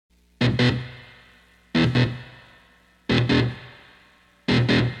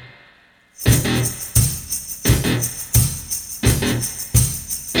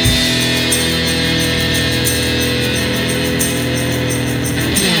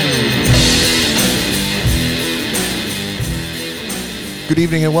Good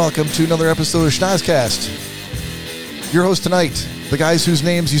evening and welcome to another episode of Schnozcast. Your host tonight, the guys whose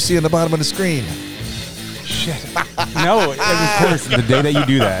names you see on the bottom of the screen. Shit. No, of course, the day that you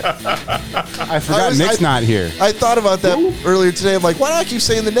do that. I forgot Nick's not here. I thought about that earlier today. I'm like, why do I keep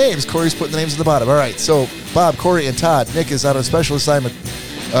saying the names? Corey's putting the names at the bottom. All right, so Bob, Corey, and Todd. Nick is out on special assignment.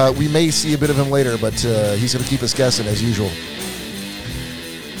 We may see a bit of him later, but he's going to keep us guessing as usual.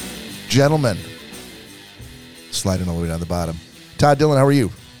 Gentlemen, sliding all the way down the bottom. Todd Dillon, how are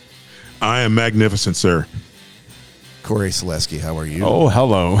you? I am magnificent, sir. Corey Selesky, how are you? Oh,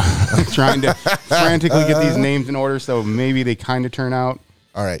 hello. Trying to frantically get these names in order so maybe they kind of turn out.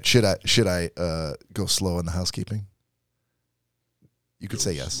 All right, should I go slow in the housekeeping? You could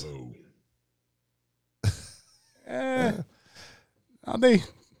say yes. They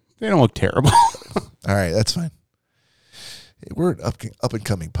don't look terrible. All right, that's fine. We're an up and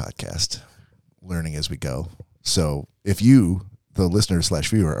coming podcast, learning as we go. So if you, the listener /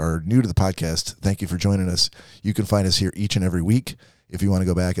 viewer, are new to the podcast, thank you for joining us. You can find us here each and every week. If you want to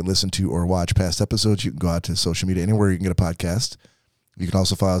go back and listen to or watch past episodes, you can go out to social media, anywhere you can get a podcast. You can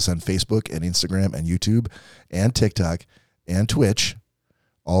also follow us on Facebook and Instagram and YouTube and TikTok and Twitch,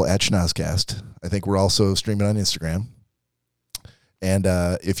 all at Schnozcast. I think we're also streaming on Instagram. And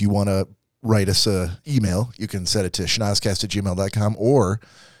if you want to write us an email, you can send it to schnozcast@gmail.com, or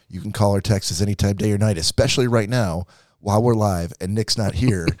you can call or text us anytime, day or night, especially right now while we're live and Nick's not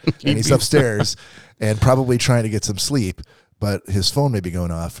here and he's upstairs and probably trying to get some sleep, but his phone may be going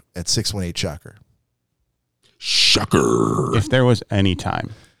off at 618-SHOCKER. Shocker. If there was any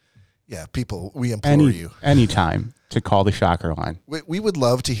time. Yeah, people, we implore you. Any time to call the Shocker line. We would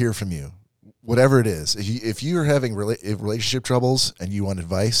love to hear from you, whatever it is. If you are having relationship troubles and you want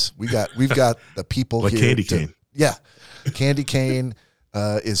advice, we've got the people like here. Candy Cane. Yeah, Candy Cane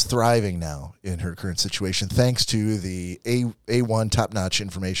is thriving now in her current situation thanks to the A1 top-notch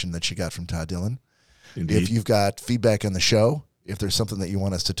information that she got from Todd Dillon. Indeed. If you've got feedback on the show, if there's something that you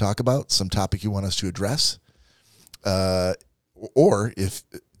want us to talk about, some topic you want us to address, or if,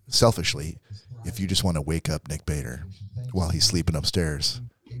 selfishly, if you just want to wake up Nick Bader while he's sleeping upstairs.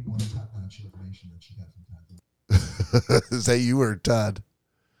 Is that you or Todd?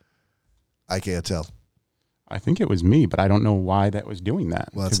 I can't tell. I think it was me, but I don't know why that was doing that.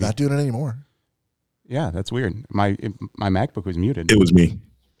 Well, it's not doing it anymore. Yeah, that's weird. My MacBook was muted. It was me.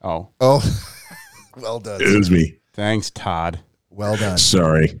 Oh, well done. It was me. thanks, Todd. Well done.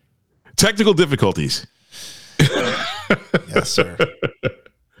 Sorry. Technical difficulties. Yes, sir.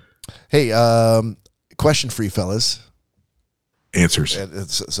 Hey, question for you fellas. Answers.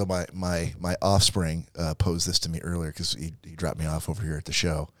 So my offspring posed this to me earlier because he dropped me off over here at the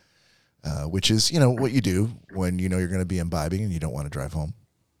show, which is, what you do when you know you're going to be imbibing and you don't want to drive home.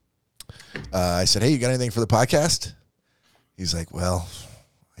 I said, hey, you got anything for the podcast? He's like, well,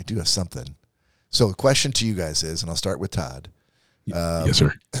 I do have something. So the question to you guys is, and I'll start with Todd. Yes,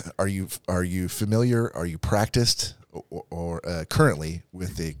 sir. Are you familiar? Are you practiced or currently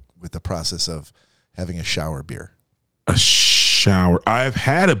with the process of having a shower beer? A shower. I've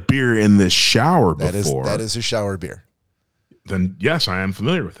had a beer in the shower before. That is a shower beer. Then yes, I am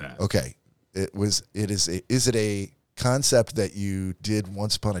familiar with that. Okay. Is it a concept that you did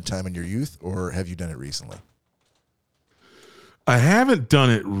once upon a time in your youth, or have you done it recently? I haven't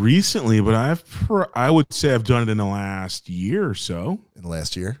done it recently, but I would say I've done it in the last year or so. In the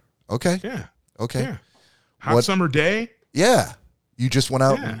last year? Okay. Yeah. Okay. Yeah. Hot summer day. Yeah. You just went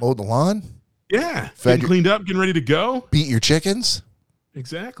out and mowed the lawn? Yeah. Getting cleaned up, getting ready to go. Beat your chickens?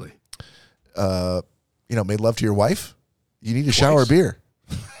 Exactly. Made love to your wife? You need a shower beer.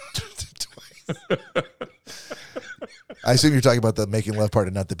 I assume you're talking about the making love part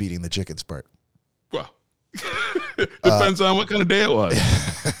and not the beating the chickens part. Well, depends on what kind of day it was.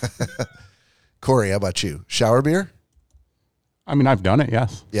 Corey, how about you? Shower beer? I mean, I've done it,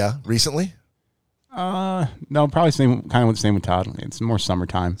 yes. Yeah. Recently? No, probably same with Todd. It's more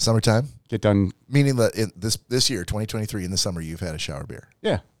summertime. Summertime? Get done. Meaning that in this year, 2023, in the summer, you've had a shower beer.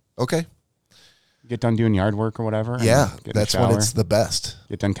 Yeah. Okay. Get done doing yard work or whatever. Yeah, that's when it's the best.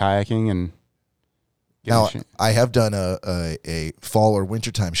 Get done kayaking and. Now, I have done a fall or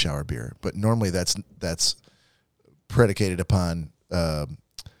wintertime shower beer, but normally that's predicated upon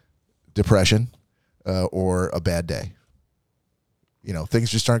depression or a bad day. Things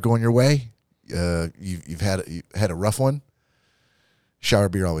just aren't going your way. You've had a rough one. Shower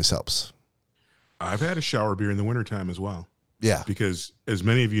beer always helps. I've had a shower beer in the wintertime as well. Yeah. Because as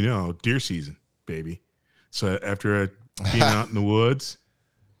many of you know, deer season, baby. So after being out in the woods,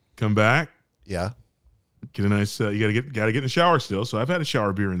 come back. Yeah. Get a nice, you gotta get in the shower still. So I've had a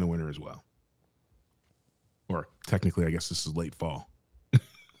shower beer in the winter as well. Or technically, I guess this is late fall.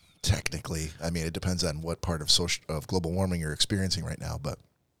 technically. I mean, it depends on what part of global warming you're experiencing right now. But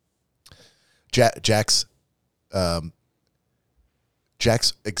Jack's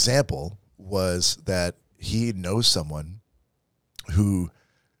example was that he knows someone who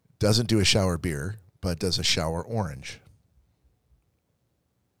doesn't do a shower beer, but does a shower orange.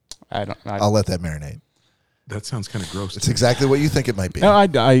 I'll let that marinate. That sounds kind of gross. It's exactly what you think it might be. No,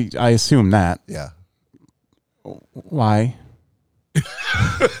 I assume that. Yeah. Why?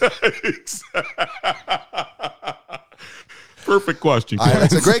 Perfect question.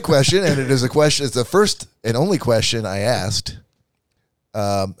 It's a great question, and it is a question. It's the first and only question I asked.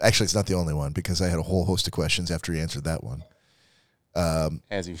 Actually, it's not the only one because I had a whole host of questions after he answered that one.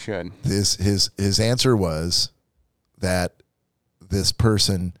 As you should. His answer was that this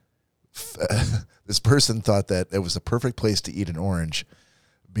person thought that it was the perfect place to eat an orange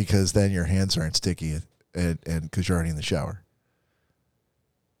because then your hands aren't sticky and because you're already in the shower.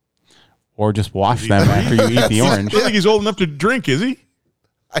 Or just wash them after you eat the orange. I don't think he's old enough to drink, is he?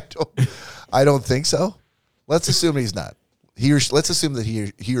 I don't think so. Let's assume he's not. Let's assume that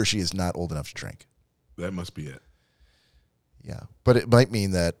he or she is not old enough to drink. That must be it. Yeah, but it might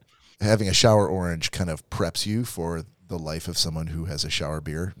mean that having a shower orange kind of preps you for the life of someone who has a shower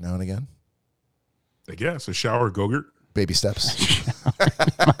beer now and again. I guess a shower Go-Gurt. Baby steps.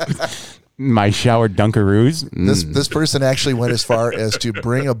 My shower Dunkaroos. This person actually went as far as to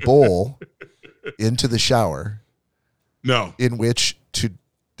bring a bowl into the shower. No. In which to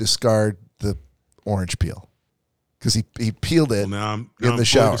discard the orange peel. Because he peeled it I'm in the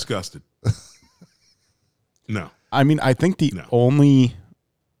shower. Disgusted. No. I mean, I think the only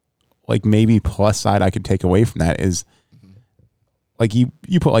like maybe plus side I could take away from that is like you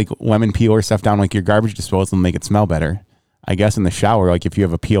put like lemon peel or stuff down like your garbage disposal and make it smell better. I guess in the shower, like if you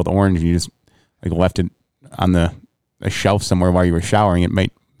have a peeled orange and you just like left it on a shelf somewhere while you were showering, it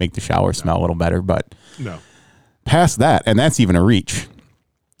might make the shower smell a little better. But past that, and that's even a reach.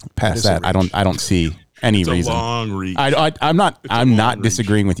 Past that, I don't see any reason. A long reach. I'm not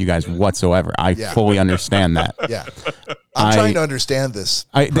disagreeing with you guys whatsoever. I fully understand that. Yeah, I'm trying to understand this.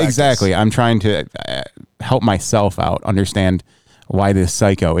 Exactly. I'm trying to help myself out, understand why this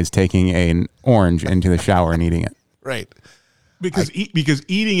psycho is taking an orange into the shower and eating it. Right. Because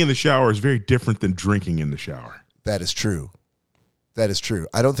eating in the shower is very different than drinking in the shower. That is true. That is true.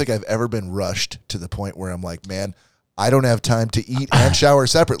 I don't think I've ever been rushed to the point where I'm like, man, I don't have time to eat and shower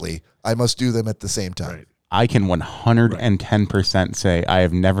separately. I must do them at the same time. Right. I can 110% say I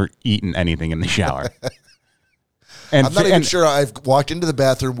have never eaten anything in the shower. And I'm not even sure I've walked into the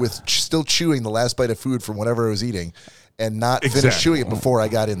bathroom with still chewing the last bite of food from whatever I was eating and not finished chewing it before I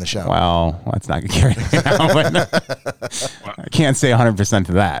got in the shower. Well, let's not get carried away. I can't say 100%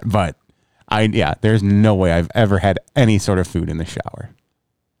 to that, but there's no way I've ever had any sort of food in the shower.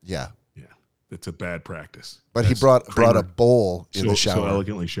 Yeah. Yeah. It's a bad practice. But he brought a bowl in the shower. So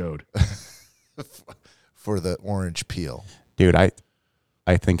elegantly showed. For the orange peel. Dude, I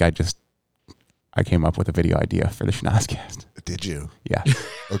think I came up with a video idea for the Schnozcast. Did you? Yeah.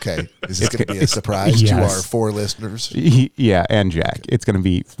 Okay. Is this going to be a surprise to our 4 listeners? Yeah, and Jack. It's going to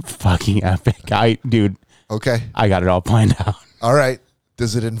be fucking epic. Okay. I got it all planned out. All right.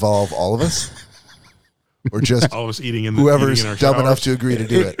 Does it involve all of us? Or just all of us eating in whoever's our dumb showers? enough to agree to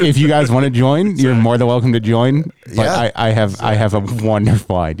do it? If you guys want to join, you're more than welcome to join. But I have a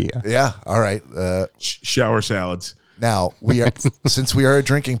wonderful idea. Yeah. All right. Shower salads. Now, since we are a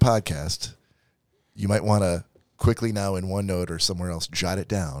drinking podcast, you might want to quickly now in OneNote or somewhere else jot it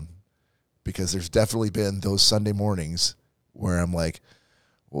down, because there's definitely been those Sunday mornings where I'm like,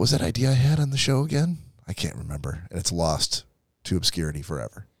 what was that idea I had on the show again? I can't remember. And it's lost to obscurity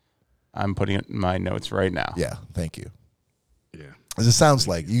forever. I'm putting it in my notes right now. Yeah, thank you. Yeah. As it sounds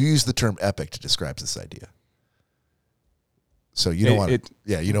like you use the term epic to describe this idea. So you don't want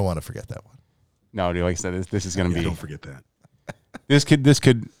to forget that one. No, dude, like I said, this is going to be. Don't forget that. This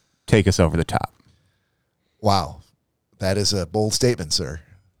could take us over the top. Wow, that is a bold statement, sir.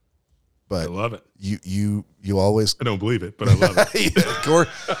 But I love it. You always. I don't believe it, but I love it.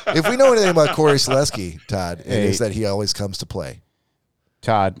 If we know anything about Corey Selesky, Todd, it is that he always comes to play.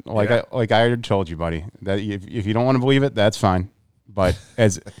 Todd, I already told you, buddy, that if you don't want to believe it, that's fine. But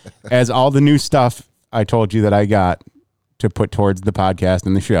as all the new stuff I told you that I got to put towards the podcast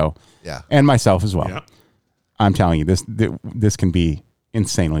and the show, and myself as well, I'm telling you, this can be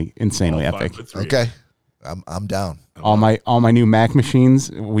insanely epic. Okay, I'm down. All my new Mac machines,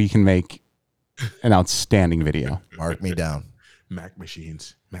 we can make an outstanding video. Mark me down. Mac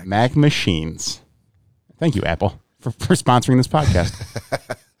machines. Mac machines. Thank you, Apple, for sponsoring this podcast.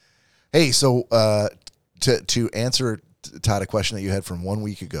 Hey, so to answer Todd, a question that you had from 1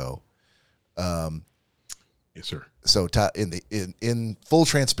 week ago. Yes, sir. So Todd, in full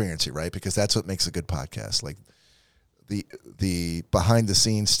transparency, right? Because that's what makes a good podcast. Like the behind the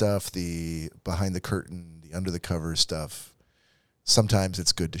scenes stuff, the behind the curtain, the under the covers stuff. Sometimes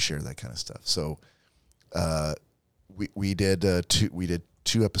it's good to share that kind of stuff. So we did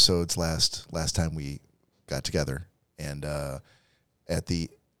two episodes last time we got together, and at the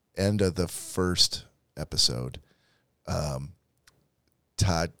end of the first episode,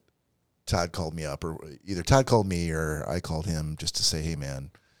 Todd called me up, or either Todd called me or I called him just to say, hey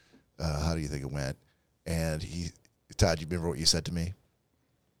man, how do you think it went? And Todd, you remember what you said to me?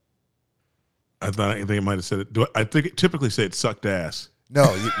 I think I might have said it. I think it typically say it sucked ass.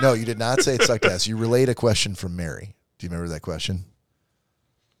 No, you did not say it sucked ass. You relayed a question from Mary. Do you remember that question?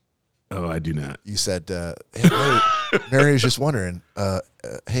 Oh, I do not. You said, hey, Mary was just wondering,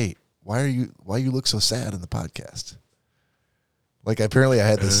 hey, why you look so sad in the podcast? Like, apparently I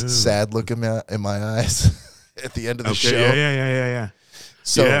had this sad look in my eyes at the end of the show. Yeah.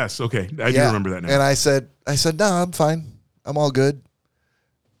 So, yes, okay. I do remember that now. And I said, no, I'm fine. I'm all good.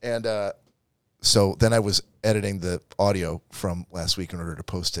 And so then I was editing the audio from last week in order to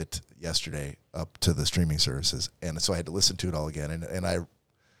post it yesterday up to the streaming services. And so I had to listen to it all again. And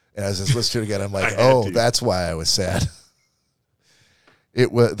as I was listening to it again, I'm like, that's why I was sad.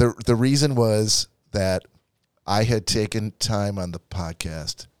 It was the reason was that I had taken time on the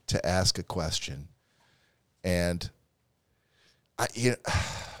podcast to ask a question, and I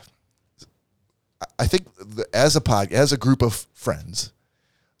think as a group of friends,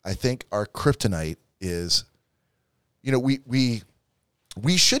 I think our kryptonite is,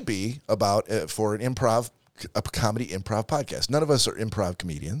 we should be about for a comedy improv podcast. None of us are improv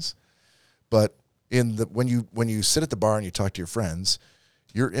comedians, but when you sit at the bar and you talk to your friends,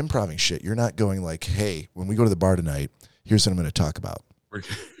 you're improving shit. You're not going like, hey, when we go to the bar tonight, here's what I'm going to talk about.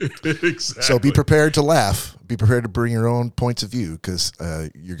 Exactly. So be prepared to laugh. Be prepared to bring your own points of view, because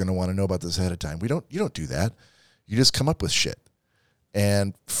you're going to want to know about this ahead of time. You don't do that. You just come up with shit.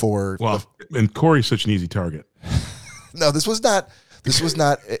 And and Corey's such an easy target. No, this was not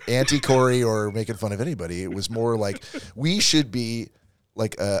anti-Corey or making fun of anybody. It was more like we should be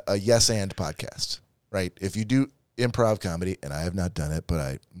like a yes and podcast, right? If you do improv comedy, and I have not done it, but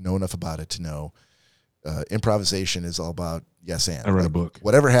I know enough about it to know improvisation is all about yes and. I read a book.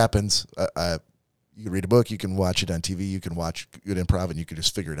 Whatever happens, you can read a book, you can watch it on TV, you can watch good improv, and you can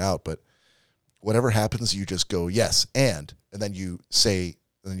just figure it out. But whatever happens, you just go yes and then you say,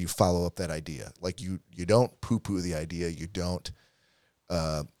 and then you follow up that idea. Like you don't poo-poo the idea. You don't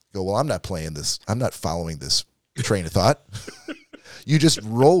go, well, I'm not playing this. I'm not following this train of thought. You just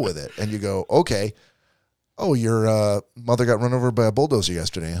roll with it, and you go, okay. Oh, your mother got run over by a bulldozer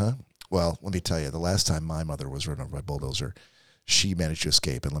yesterday, huh? Well, let me tell you, the last time my mother was run over by a bulldozer, she managed to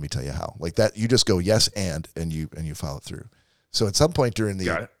escape, and let me tell you how. Like that, you just go yes and you follow through. So at some point during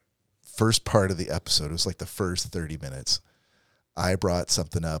the first part of the episode, it was like the first 30 minutes, I brought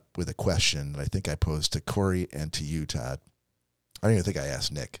something up with a question that I think I posed to Corey and to you, Todd. I don't even think I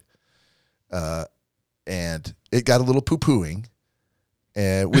asked Nick. And it got a little poo-pooing,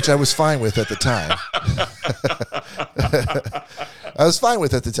 which I was fine with at the time. I was fine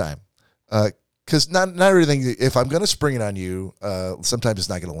with at the time. Because not everything, if I'm going to spring it on you, sometimes it's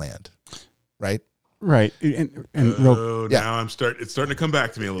not going to land. Right? Right. And now it's starting to come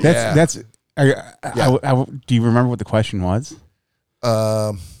back to me a little bit. Do you remember what the question was?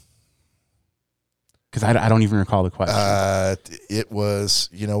 Because I don't even recall the question. It was,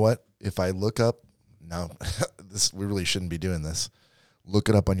 you know what? If I look up, now, we really shouldn't be doing this. Look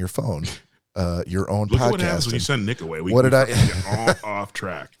it up on your phone. Your own Look podcast. At what happens when you send Nick away. What did I get off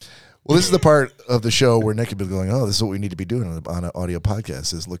track? Well, this is the part of the show where Nick would be going, "Oh, this is what we need to be doing on an audio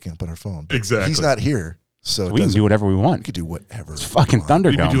podcast: is looking up on our phone." But exactly. He's not here, so we can do whatever we want. We could do whatever. It's fucking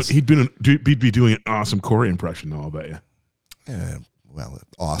Thunderdome. He'd be doing an awesome Corey impression, though. I'll bet you. Well,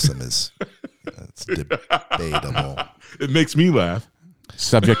 awesome is it's debatable. It makes me laugh. It's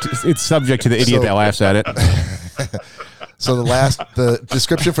subject to the idiot that laughs at it. So the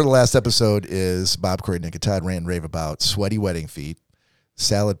description for the last episode is Bob, Corey, Nick, and Todd rant and rave about sweaty wedding feet,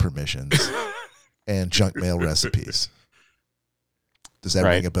 salad permissions, and junk mail recipes. Does that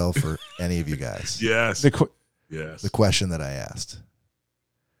ring a bell for any of you guys? Yes. Yes. The question that I asked.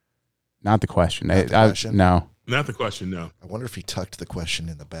 Not the question. Not the question? No. Not the question, no. I wonder if he tucked the question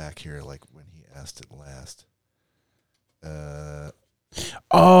in the back here, like when he asked it last. Is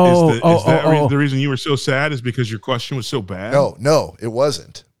the reason you were so sad is because your question was so bad? No, it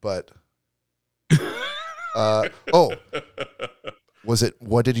wasn't. But Was it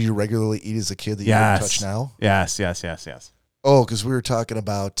what did you regularly eat as a kid that you don't touch now? Yes. Oh, because we were talking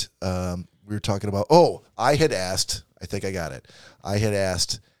about. Oh, I had asked. I think I got it. I had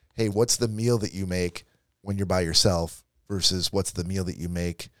asked, hey, what's the meal that you make when you're by yourself versus what's the meal that you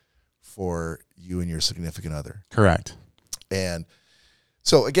make for you and your significant other? Correct. And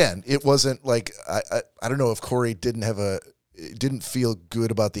so again, it wasn't like I don't know if Corey didn't feel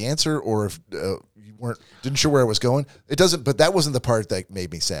good about the answer or if you didn't sure where I was going. It doesn't, but that wasn't the part that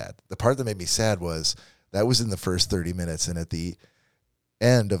made me sad. The part that made me sad was that was in the first 30 minutes, and at the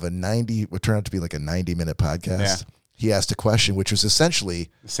end of what turned out to be like a 90-minute podcast, he asked a question which was essentially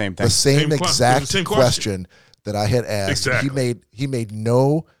the same thing, the same exact question that I had asked. Exactly. He made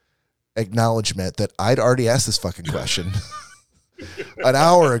no acknowledgement that I'd already asked this fucking question an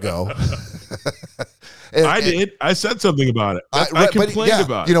hour ago. I did. I said something about it. I complained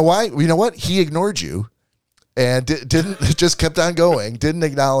about it. You know why? You know what? He ignored you and didn't just kept on going. Didn't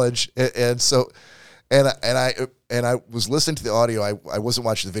acknowledge. And I was listening to the audio. I wasn't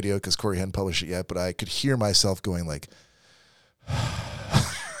watching the video because Corey hadn't published it yet, but I could hear myself going like,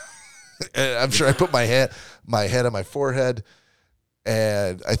 and I'm sure I put my head on my forehead,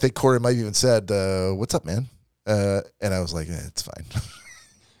 and I think Corey might have even said, "What's up, man?" And I was like, "It's fine."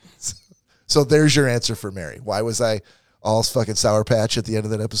 So there's your answer for Mary. Why was I all fucking Sour Patch at the end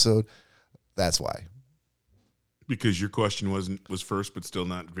of that episode? That's why. Because your question was first, but still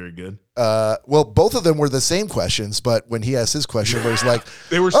not very good. Well, both of them were the same questions, but when he asked his question, where he's like,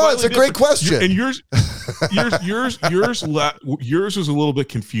 they were it's a great question. And yours was a little bit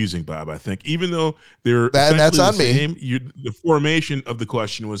confusing, Bob. I think, even though they're that's on same, me. The formation of the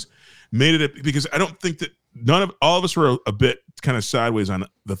question was made it because I don't think that all of us were a bit kind of sideways on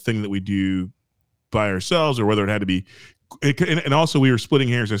the thing that we do by ourselves, or whether it had to be, and also we were splitting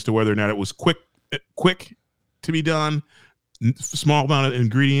hairs as to whether or not it was quick to be done, small amount of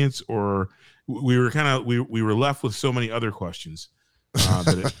ingredients, or we were left with so many other questions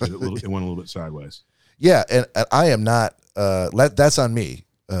that it went a little bit sideways. Yeah, and I am not. That's on me.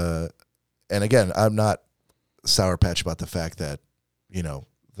 And again, I'm not Sour Patch about the fact that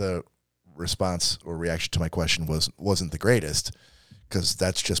the response or reaction to my question wasn't the greatest, because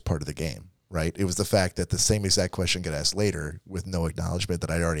that's just part of the game, right? It was the fact that the same exact question got asked later with no acknowledgement that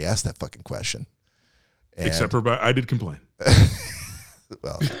I'd already asked that fucking question. Except for I did complain.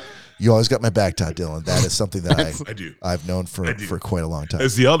 Well, you always got my back, Todd Dillon. That is something that I do. I've known for quite a long time.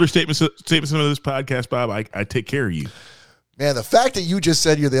 As the elder statements of this podcast, Bob, I take care of you. Man, the fact that you just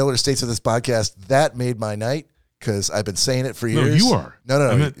said you're the elder states of this podcast, that made my night, because I've been saying it for years. No, you are.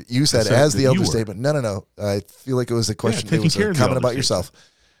 No. You said as the elder statement. No. I feel like it was a question. It was a comment about yourself.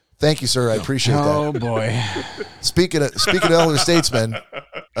 Thank you, sir. I appreciate that. Oh boy. Speaking of elder statesmen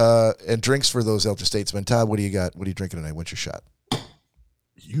and drinks for those elder statesmen, Todd, what do you got? What are you drinking tonight? What's your shot?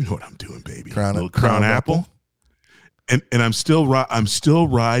 You know what I'm doing, baby. Crown Apple. And I'm still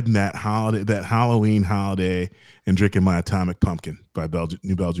riding that Halloween holiday and drinking my Atomic Pumpkin by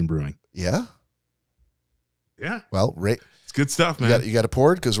New Belgium Brewing. Yeah. Yeah. Well, it's good stuff, man. You got it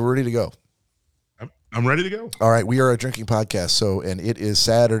poured, because we're ready to go. I'm ready to go. All right, we are a drinking podcast, and it is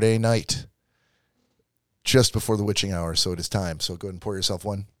Saturday night, just before the witching hour, so it is time. So go ahead and pour yourself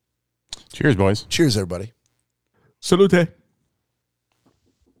one. Cheers, boys. Cheers, everybody. Salute.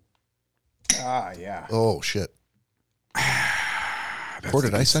 Ah, yeah. Oh, shit. Corey,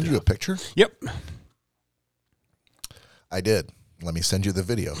 did I send you a picture? Yep. I did. Let me send you the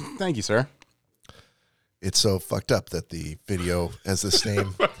video. Thank you, sir. It's so fucked up that the video has the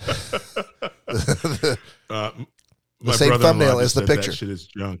same the same thumbnail as the picture. That shit is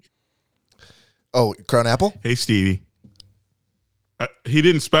junk. Oh, Crown Apple? Hey, Stevie. He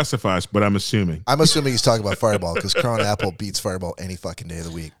didn't specify us, but I'm assuming. I'm assuming he's talking about Fireball, because Crown Apple beats Fireball any fucking day of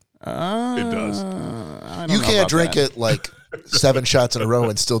the week. It does. You can't drink it like 7 shots in a row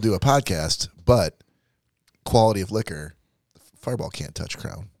and still do a podcast, but quality of liquor, Fireball can't touch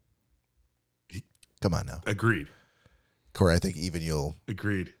Crown. Come on now. Agreed. Corey, I think even you'll...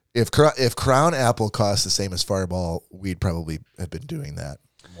 Agreed. If Crown Apple costs the same as Fireball, we'd probably have been doing that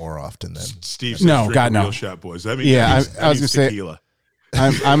more often than... Steve says real shot, boys. I mean, I was going to say...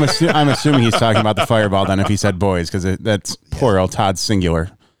 I'm assuming he's talking about the Fireball then if he said boys, because that's plural, Todd's singular.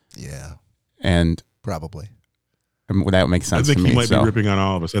 Yeah. And... Probably. That would make sense to me. I think he might be ripping on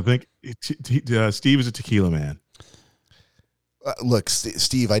all of us. I think Steve is a tequila man. Look,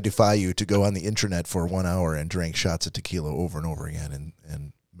 Steve, I defy you to go on the internet for 1 hour and drink shots of tequila over and over again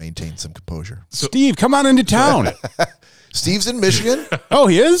and maintain some composure. Steve, come on into town. Steve's in Michigan. Oh,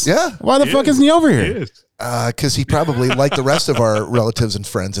 he is? Yeah. Why the fuck isn't he over here? He is. Because he probably, like the rest of our relatives and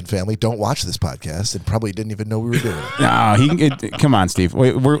friends and family, don't watch this podcast and probably didn't even know we were doing it. No, he can get. Come on, Steve.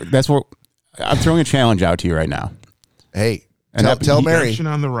 Wait, that's what I'm throwing a challenge out to you right now. Hey, tell Mary. Redemption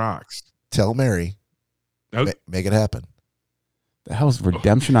on the rocks. Tell Mary. Okay. Make it happen. The hell's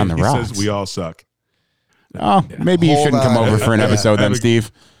redemption on the He rocks? says we all suck. Oh, maybe you shouldn't come over for an episode then,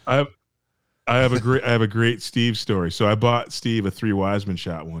 Steve. I have a great Steve story. So I bought Steve a 3 Wiseman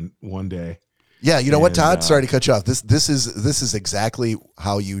shot one day. Yeah, you know what, Todd? Sorry to cut you off. This is exactly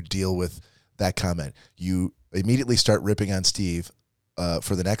how you deal with that comment. You immediately start ripping on Steve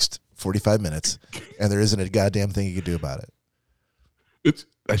for the next 45 minutes, and there isn't a goddamn thing you can do about it.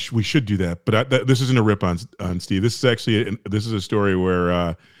 We should do that, but this isn't a rip on Steve. This is actually a story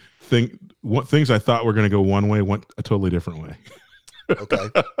where things I thought were going to go one way went a totally different way. Okay.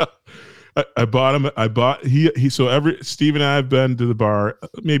 I bought him. So Steve and I have been to the bar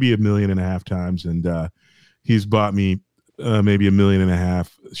maybe 1.5 million times, and he's bought me maybe 1.5 million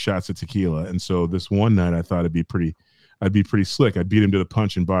shots of tequila. And so this one night I thought I'd be pretty slick. I beat him to the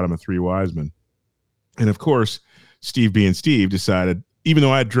punch and bought him a 3 Wiseman. And of course, Steve being Steve decided, even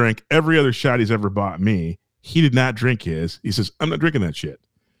though I drank every other shot he's ever bought me, he did not drink his. He says, I'm not drinking that shit.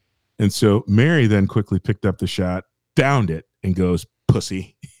 And so Mary then quickly picked up the shot, downed it, and goes,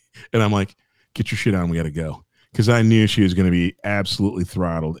 pussy. And I'm like, get your shit on. We got to go. Because I knew she was going to be absolutely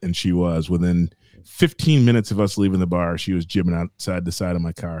throttled. And she was. Within 15 minutes of us leaving the bar, she was jibbing outside the side of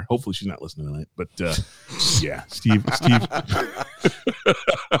my car. Hopefully she's not listening tonight. But yeah, Steve,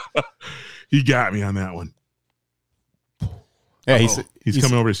 he got me on that one. Yeah, he's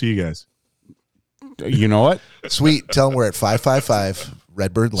coming over to see you guys. You know what? Sweet. Tell him we're at 555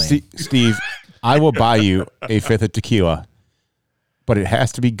 Redbird Lane. Steve, I will buy you a 5th of tequila, but it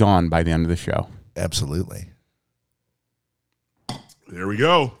has to be gone by the end of the show. Absolutely. There we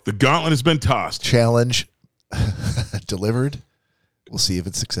go. The gauntlet has been tossed. Challenge delivered. We'll see if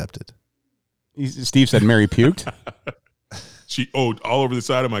it's accepted. Steve said Mary puked. She all over the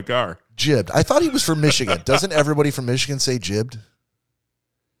side of my car. Jibbed. I thought he was from Michigan. Doesn't everybody from Michigan say jibbed?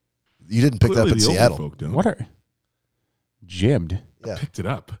 You didn't pick that up in Seattle. Folk don't. What are jibbed? Yeah. Picked it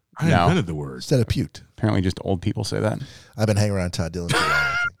up. I invented the word. Instead of puked. Apparently just old people say that. I've been hanging around Todd Dillon too long,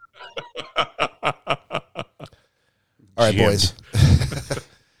 I think. All right, boys.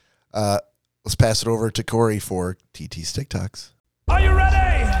 Let's pass it over to Corey for TT's TikToks. Are you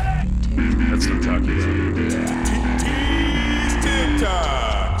ready? That's what I'm talking about. TT's TikToks.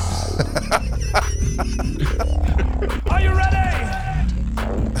 Are you ready?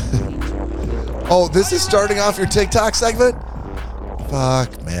 Oh, this is starting off your TikTok segment?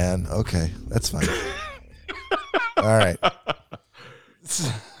 Fuck, man. Okay, that's fine. All right.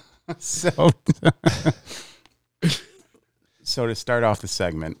 So to start off the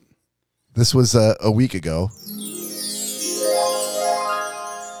segment. This was a week ago.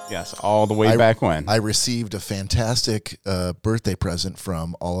 Yes, all the way back when. I received a fantastic birthday present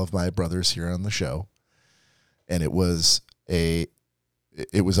from all of my brothers here on the show. And it was a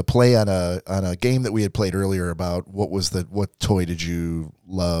play on a game that we had played earlier about what toy did you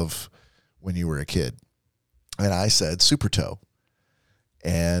love when you were a kid? And I said Super Toe.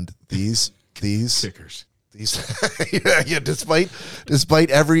 And these stickers. Yeah, despite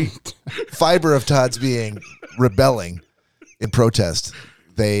every fiber of Todd's being rebelling in protest,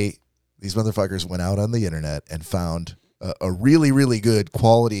 these motherfuckers went out on the internet and found a really, really good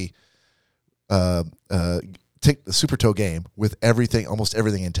quality Super Toe game with almost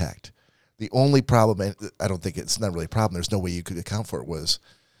everything intact. The only problem, and I don't think it's not really a problem, there's no way you could account for it, was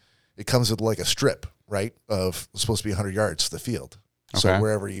it comes with like a strip, right, of supposed to be 100 yards to the field. Okay. So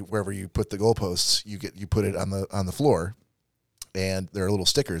wherever you put the goalposts, you put it on the floor, and there are little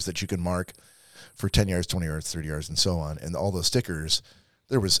stickers that you can mark for 10 yards, 20 yards, 30 yards, and so on. And all those stickers,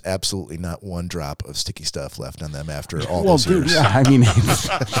 there was absolutely not one drop of sticky stuff left on them after all those years. Yeah, I mean,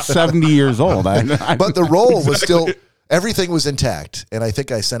 it's 70 years old. But the roll was still, everything was intact. And I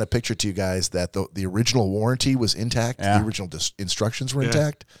think I sent a picture to you guys that the original warranty was intact. Yeah. The original instructions were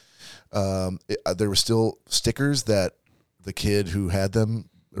intact. There were still stickers that the kid who had them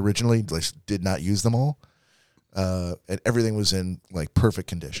originally did not use them all. And everything was in like perfect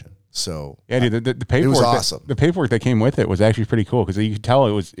condition. So yeah, dude, the paperwork, it was awesome. The paperwork that came with it was actually pretty cool because you could tell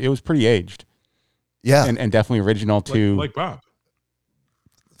it was pretty aged. Yeah, and definitely original to like Bob.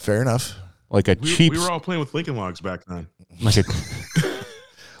 Fair enough. Like cheap. We were all playing with Lincoln Logs back then. Like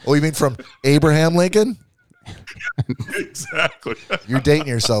oh, you mean from Abraham Lincoln? Exactly. You're dating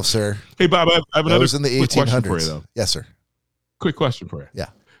yourself, sir. Hey, Bob, I have another in the 1800s. for you, though. Yes, sir. Quick question for you. Yeah.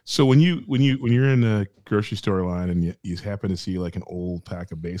 So when you're in a grocery store line and you happen to see like an old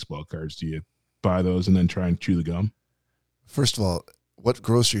pack of baseball cards, do buy those and then try and chew the gum? First of all, what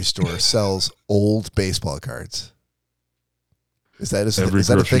grocery store sells old baseball cards? Is that a Every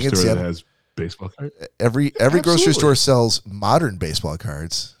thing? grocery in store Seattle? that has baseball cards. Every grocery Absolutely. store sells modern baseball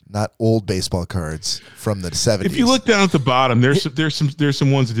cards, not old baseball cards from the 70s. If you look down at the bottom, there's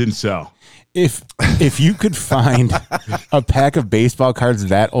some ones that didn't sell. If you could find a pack of baseball cards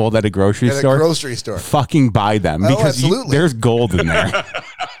that old at a grocery at a store, grocery store, fucking buy them Oh, because absolutely. there's gold in there.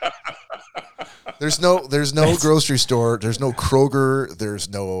 there's no grocery store, there's no Kroger, there's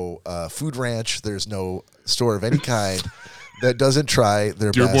no Food Ranch, there's no store of any kind that doesn't try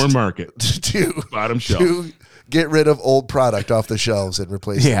their Dearborn best Market, to bottom shelf. to get rid of old product off the shelves and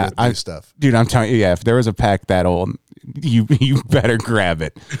replace it with new stuff. Dude, I'm telling you, yeah, if there was a pack that old, you better grab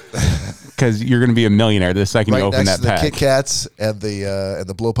it because you're going to be a millionaire the second you Right open next that to the pack. Kit Kats and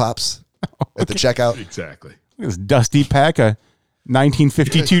the Blow Pops at the checkout. Exactly. This dusty pack of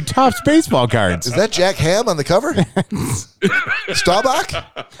 1952 Topps baseball cards. Is that Jack Ham on the cover? Staubach?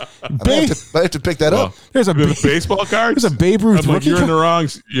 I have to pick that up. There's a The baseball cards. There's a Babe Ruth I'm like, rookie you're in the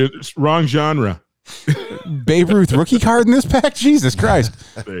card. wrong genre. Babe Ruth rookie card in this pack. Jesus Christ!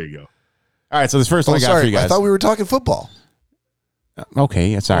 There you go. All right, so this first Oh, one I got for sorry. you guys. I thought we were talking football.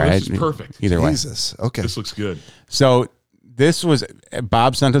 Okay, it's all right. This is perfect. Either way. Jesus. Okay. This looks good. So this was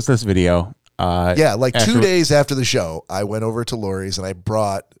Bob sent us this video. Yeah, like after- 2 days after the show, I went over to Lori's and I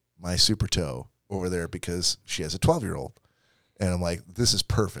brought my Super Toe over there because she has a 12-year-old. And I'm like, this is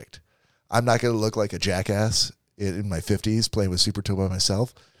perfect. I'm not going to look like a jackass in my 50s playing with Super Toe by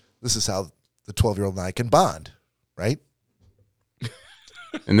myself. This is how the 12-year-old and I can bond, right?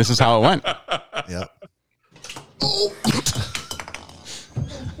 and this is how it went. Yeah.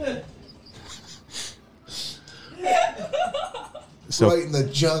 So Right in the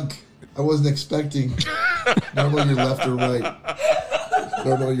junk. I wasn't expecting. Normally you're left or right.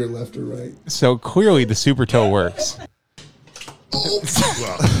 Normally you're left or right. so clearly the Super Toe works.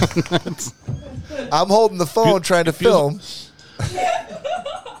 I'm holding the phone trying to film.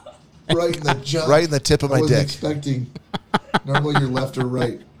 Right in the junk. Right in the tip of my dick. Expecting. Normally you're left or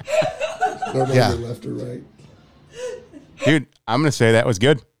right. Normally Yeah. you're left or right. Dude, I'm gonna say that was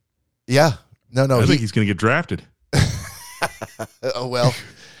good. Yeah. No, I he, think he's going to get drafted. oh well.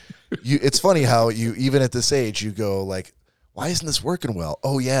 It's funny how you even at this age you go like, why isn't this working well?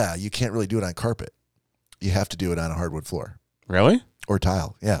 Oh yeah, you can't really do it on carpet. You have to do it on a hardwood floor Really? or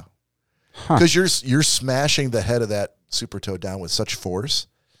tile. Yeah, Huh. because you're smashing the head of that Super Toe down with such force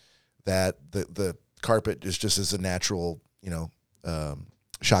that the carpet is just as a natural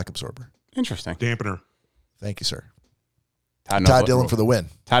shock absorber. Interesting. Dampener. Thank you, sir. Todd Todd Dillon for the win.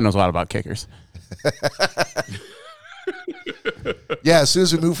 Todd knows a lot about kickers. Yeah, as soon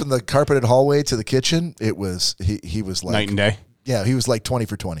as we moved from the carpeted hallway to the kitchen, it was he was like Night and day. Yeah, he was like 20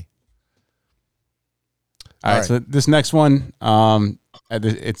 for 20. All right, so this next one,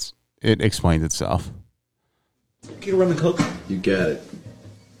 it explains itself. Get a rum and coke. You got it.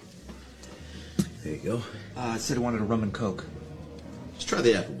 There you go. I said I wanted a rum and coke. Just try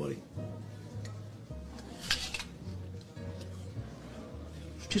the apple, buddy.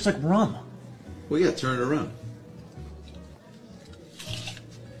 Tastes like rum. Well, yeah, turn it around.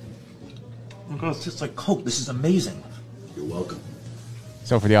 Oh my god, it tastes like coke. This is amazing. You're welcome.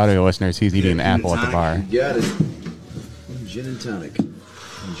 So for the audio listeners, he's eating an apple at the bar. You got it. Gin and tonic.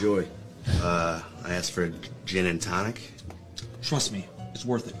 Enjoy. I asked for gin and tonic. Trust me, it's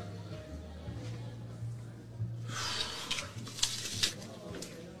worth it.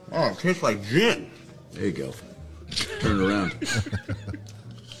 Oh, it tastes like gin. There you go. Turn it around.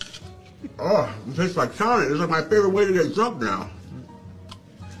 Oh, it tastes like tonic. It's like my favorite way to get drunk now.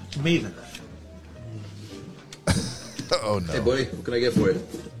 It's amazing. Oh no. Hey, buddy, what can I get for you?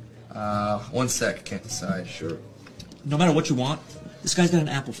 1 sec, can't decide. Sure. No matter what you want, this guy's got an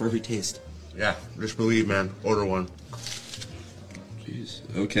apple for every taste. Yeah, just believe, man. Order one. Jeez.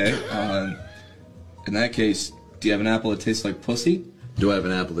 Okay. In that case, do you have an apple that tastes like pussy? Do I have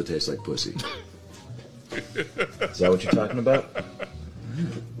an apple that tastes like pussy? Is that what you're talking about?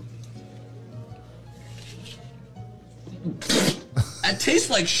 That tastes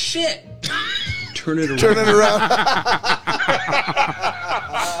like shit. Turn it around. Turn it around.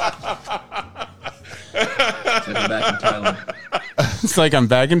 It's like I'm back in Thailand. It's like I'm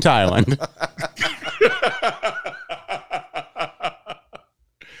back in Thailand.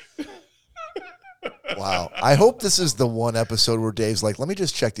 Wow. I hope this is the one episode where Dave's like, let me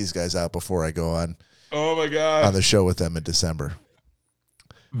just check these guys out before I go on Oh my god, the show with them in December.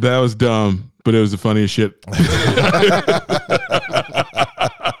 that was dumb, but it was the funniest shit.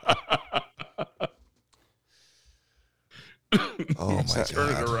 Oh my Turn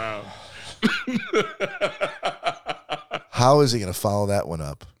it God. around. How is he going to follow that one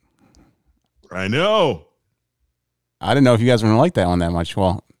up? I know. I didn't know if you guys were going to like that one that much.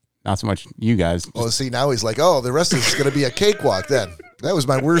 Well, not so much you guys. Well, see, now he's like, oh, the rest of it's going to be a cakewalk then. That was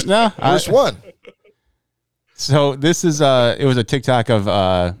my worst one. So this is it was a TikTok of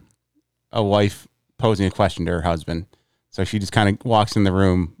a wife posing a question to her husband. So she just kind of walks in the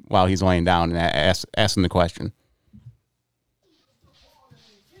room while he's laying down and asks him the question.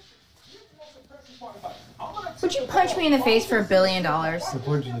 Would you punch me in the face for $1 billion? I'd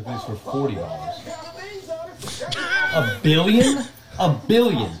punch you in the face for $40. $1 billion? $1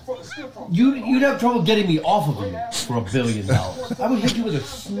 billion. You'd have trouble getting me off of you for $1 billion. I would hit you with a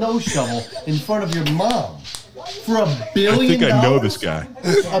snow shovel in front of your mom. For $1 billion? I think I know this guy.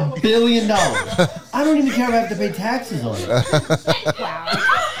 $1 billion. I don't even care if I have to pay taxes on it. Wow.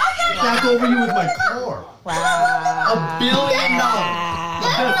 Back over you with my car. Wow. $1 billion.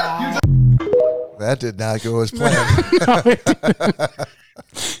 That did not go as planned.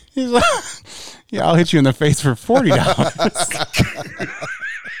 He's like, yeah, I'll hit you in the face for $40.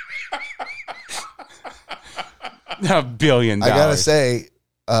 $1 billion. I gotta say,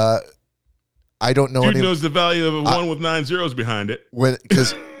 I don't know Dude any. knows the value of a one with 9 zeros behind it.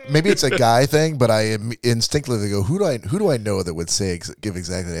 Because maybe it's a guy thing, but I instinctively go, who do I know that would give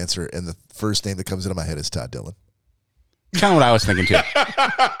exactly the answer? And the first name that comes into my head is Todd Dillon. Kind of what I was thinking too.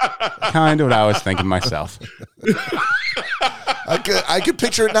 Kind of what I was thinking myself. I could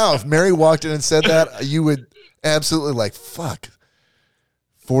picture it now. If Mary walked in and said that, you would absolutely like, fuck,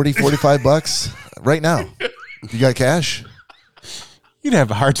 $45 right now. You got cash? You'd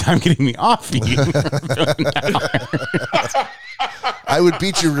have a hard time getting me off of you. I would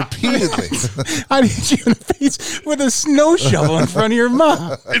beat you repeatedly. I'd hit you in the face with a snow shovel in front of your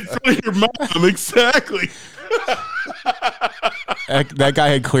mom. In front of your mom, exactly. That guy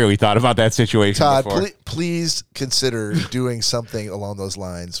had clearly thought about that situation Todd, before. please consider doing something along those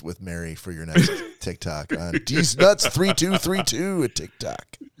lines with Mary for your next TikTok on D's Nuts 3232 at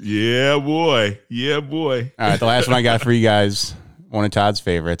TikTok. Yeah, boy. Yeah, boy. All right, the last one I got for you guys, one of Todd's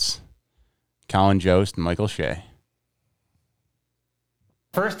favorites, Colin Jost and Michael Shea.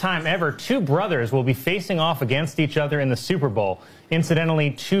 First time ever, two brothers will be facing off against each other in the Super Bowl.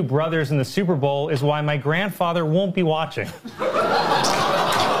 Incidentally, two brothers in the Super Bowl is why my grandfather won't be watching.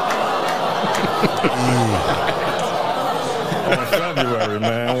 February,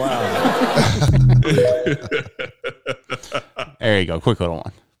 man. Wow. There you go. Quick little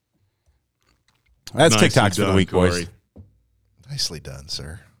one. That's Nicely TikToks for the done, week, boys. Corey. Nicely done,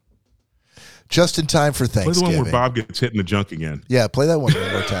 sir. Just in time for Play the Thanksgiving. one where Bob gets hit in the junk again. Yeah, play that one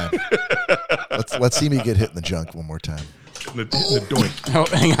more time. Let's see me get hit in the junk one more time. The doink. Oh,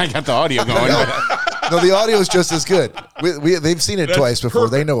 hang on, I got the audio going. No, the audio is just as good. They've seen it That's twice before.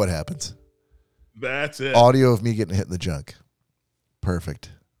 perfect. They know what happens. That's it. Audio of me getting hit in the junk. Perfect.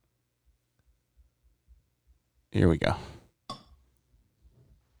 Here we go.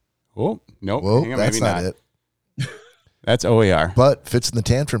 Oh, nope. Whoa, Hang on, that's maybe not it. That's OAR. But Fitz and the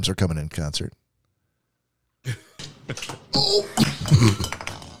Tantrums are coming in concert.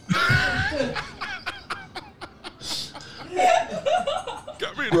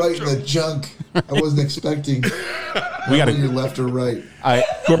 Got me Right in the junk. I wasn't expecting. We got Your to. left or right.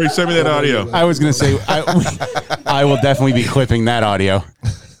 Corey, send me that audio. I was going to say, I will definitely be clipping that audio.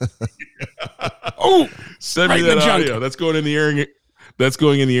 Oh, Send me right in that the junk. audio. That's going in the airing. That's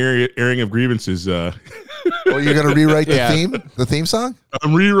going in the airing of grievances. Oh, you're gonna rewrite the Yeah. theme song?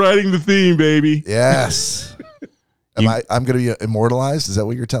 I'm rewriting the theme, baby. Yes. I'm gonna be immortalized? Is that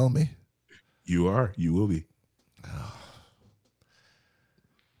what you're telling me? You are. You will be.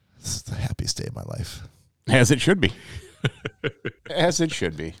 This is the happiest day of my life. as it should be. As it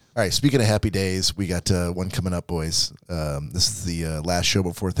should be. All right. Speaking of happy days, we got one coming up, boys. This is the last show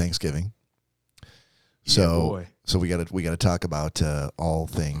before Thanksgiving. So we got to talk about all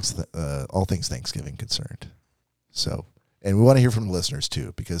things Thanksgiving concerned. So, and we want to hear from the listeners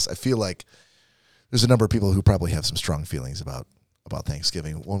too, because I feel like there's a number of people who probably have some strong feelings about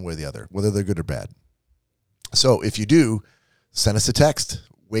Thanksgiving, one way or the other, whether they're good or bad. So if you do, send us a text.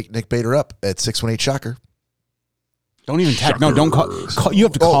 Wake Nick Bader up at 618-SHOCKER. Don't even text. No, don't call. You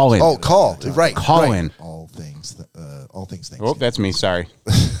have to call in. Oh, call. Right. Call in. All things Thanksgiving. Oh, that's me. Sorry.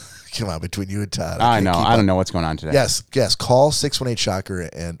 Come on, between you and Todd. I know. I don't know what's going on today. Yes. Call 618-SHOCKER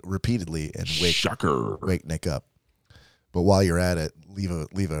and repeatedly and wake Nick up. But while you're at it,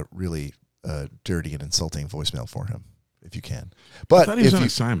 leave a really dirty and insulting voicemail for him if you can. But I thought he was on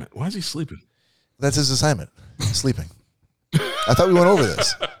assignment. Why is he sleeping? That's his assignment. Sleeping. I thought we went over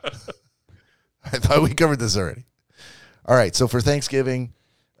this. I thought we covered this already. All right. So for Thanksgiving,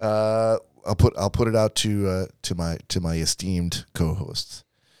 I'll put it out to my esteemed co-hosts.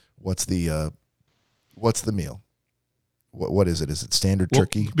 What's the meal? What is it? Is it standard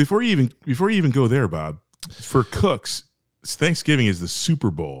turkey? Before you even go there, Bob, for cooks, Thanksgiving is the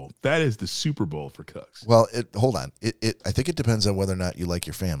Super Bowl. That is the Super Bowl for cooks. Well, hold on. I think it depends on whether or not you like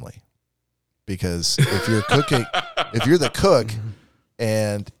your family. Because if you're cooking, if you're the cook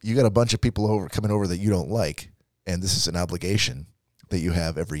and you got a bunch of people coming over that you don't like, and this is an obligation that you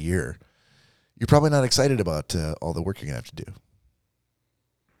have every year, you're probably not excited about all the work you're going to have to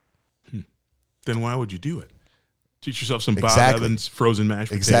do. Then why would you do it? Teach yourself some Bob Exactly. Evans frozen mashed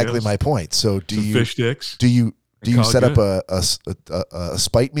potatoes. Exactly my point. So some fish sticks. Do you set up good. a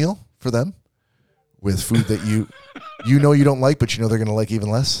spite meal for them with food that you know you don't like, but you know they're going to like even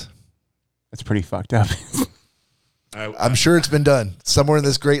less? That's pretty fucked up. I'm sure it's been done somewhere in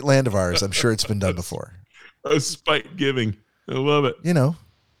this great land of ours. I'm sure it's been done before. A spite giving. I love it. You know.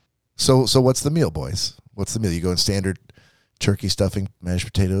 So what's the meal, boys? What's the meal? You go in standard turkey stuffing, mashed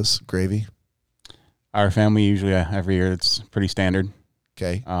potatoes, gravy? Our family usually every year it's pretty standard.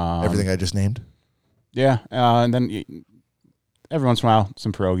 Okay. Everything I just named? Yeah. And then every once in a while,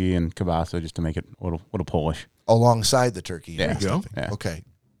 some pierogi and kielbasa just to make it a little Polish. Alongside the turkey. Yeah. There you go. Yeah. Okay.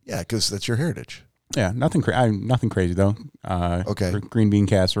 Yeah, because that's your heritage. Yeah. Nothing crazy, though. Okay. Green bean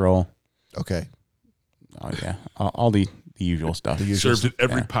casserole. Okay. Oh, yeah. All the usual stuff. Served at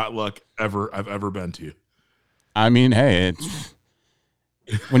every potluck I've ever been to. I mean, hey, it's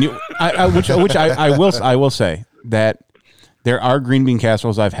when you, which I will say that there are green bean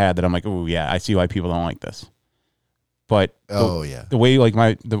casseroles I've had that I'm like, oh yeah, I see why people don't like this. But the way like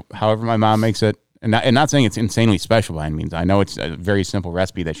however my mom makes it, and not saying it's insanely special by any means. I know it's a very simple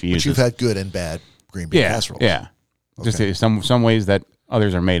recipe that she uses. But you've had good and bad green bean casseroles. Yeah, Okay. just some ways that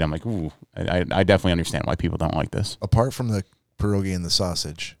others are made. I'm like, ooh, I definitely understand why people don't like this. Apart from the pierogi and the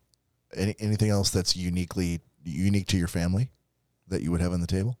sausage, anything else that's unique to your family that you would have on the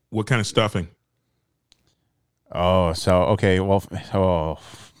table? What kind of stuffing? Oh, so okay, well,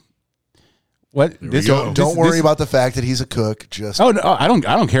 what? Don't worry about the fact that he's a cook. Just no, I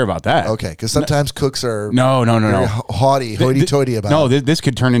don't care about that. Okay, because sometimes cooks are no very hoity-toity about. No, this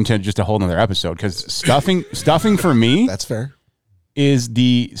could turn into just a whole nother episode because stuffing for me that's fair is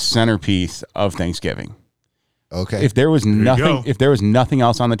the centerpiece of Thanksgiving. Okay, if there was nothing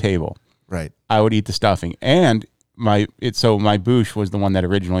else on the table, right, I would eat the stuffing. And my boosh was the one that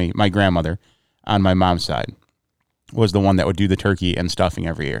originally, my grandmother on my mom's side was the one that would do the turkey and stuffing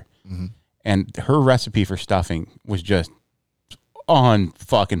every year. Mm-hmm. And her recipe for stuffing was just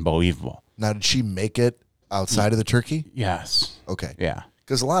unfucking believable. Now, did she make it outside of the turkey? Yes. Okay. Yeah.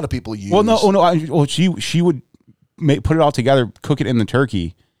 Because a lot of people use. She would put it all together, cook it in the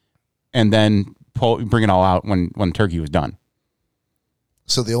turkey, and then bring it all out when the turkey was done.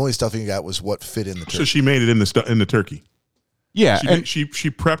 So the only stuffing you got was what fit in the turkey. So she made it in the turkey. Yeah, she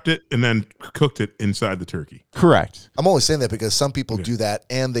prepped it and then cooked it inside the turkey. Correct. I'm only saying that because some people do that,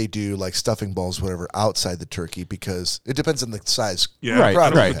 and they do like stuffing balls, whatever, outside the turkey because it depends on the size. Yeah, I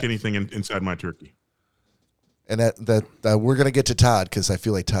don't cook anything inside my turkey. And that we're gonna get to Todd because I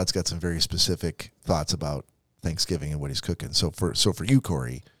feel like Todd's got some very specific thoughts about Thanksgiving and what he's cooking. So for you,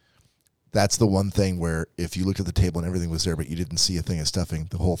 Corey, that's the one thing where if you looked at the table and everything was there, but you didn't see a thing of stuffing,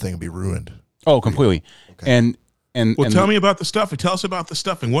 the whole thing would be ruined. Oh, completely. Okay. Tell me about the stuffing. Tell us about the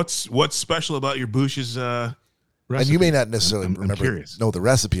stuffing. What's special about your Boosh's recipe? And you may not necessarily know the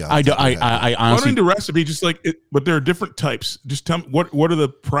recipe. I honestly, I don't need the recipe, just like it, but there are different types. Just tell me what are the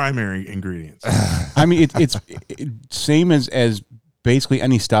primary ingredients? I mean, it's same as basically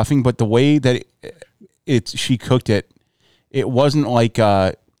any stuffing, but the way that she cooked it, it wasn't like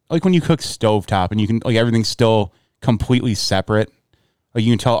when you cook stovetop and you can everything's still completely separate. Like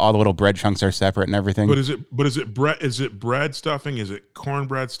you can tell all the little bread chunks are separate and everything. But is it bread? Is it bread stuffing? Is it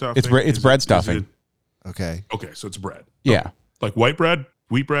cornbread stuffing? It's bread stuffing. Okay. Okay, so it's bread. Yeah. Like white bread,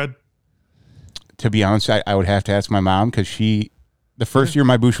 wheat bread. To be honest, I would have to ask my mom because the first year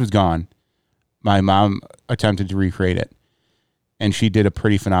my boosh was gone, my mom attempted to recreate it, and she did a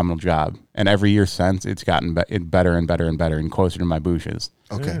pretty phenomenal job. And every year since, it's gotten better and better and better and closer to my boosh's.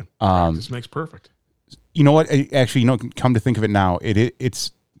 Okay. This makes perfect. You know what? Actually, come to think of it now,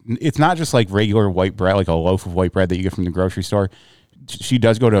 it's not just like regular white bread, like a loaf of white bread that you get from the grocery store. She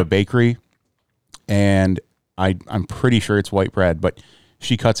does go to a bakery, and I'm pretty sure it's white bread, but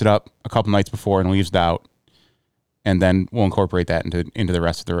she cuts it up a couple nights before and leaves it out, and then we'll incorporate that into the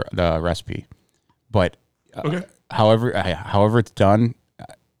rest of the recipe. But however it's done,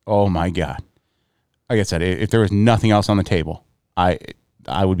 oh my God! Like I said, if there was nothing else on the table, I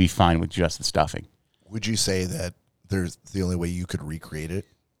would be fine with just the stuffing. Would you say that there's the only way you could recreate it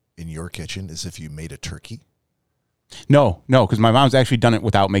in your kitchen is if you made a turkey? No, because my mom's actually done it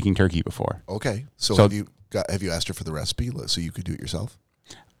without making turkey before. Okay, so have you asked her for the recipe so you could do it yourself?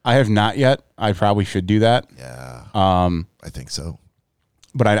 I have not yet. I probably should do that. Yeah, I think so.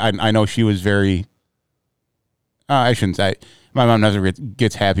 But I know she was very. I shouldn't say my mom never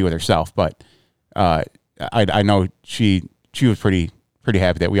gets happy with herself, but I know she was pretty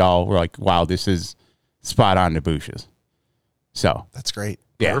happy that we all were like, wow, this is spot on to Boosh's. So that's great.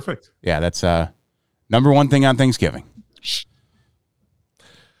 Yeah, perfect. Yeah, that's number one thing on Thanksgiving.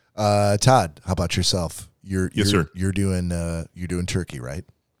 Todd, how about yourself? Yes, sir. You're doing turkey, right?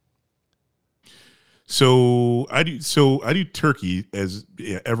 So I do turkey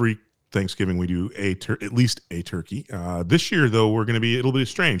every Thanksgiving. We do at least a turkey. This year though, we're going to be a little bit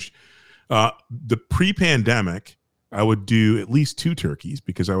strange. The pre-pandemic, I would do at least 2 turkeys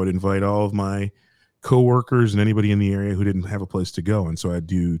because I would invite all of my coworkers and anybody in the area who didn't have a place to go, and so I'd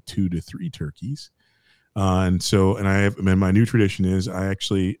do 2 to 3 turkeys. And my new tradition is I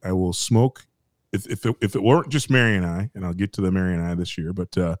will smoke if it weren't just Mary and I, and I'll get to the Mary and I this year,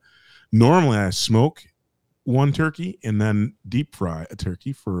 but normally I smoke 1 turkey and then deep fry a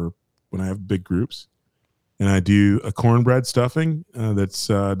turkey for when I have big groups, and I do a cornbread stuffing. That's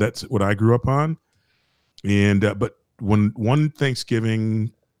what I grew up on, and but one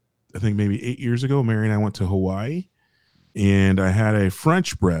Thanksgiving, I think maybe 8 years ago, Mary and I went to Hawaii, and I had a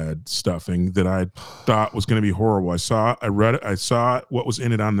French bread stuffing that I thought was going to be horrible. I saw what was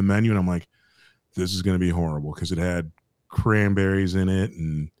in it on the menu, and I'm like, this is going to be horrible because it had cranberries in it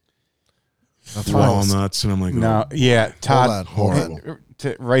and walnuts, and I'm like, no, yeah, Todd, hold on.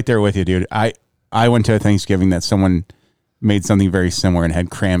 Right there with you, dude. I went to a Thanksgiving that someone made something very similar and had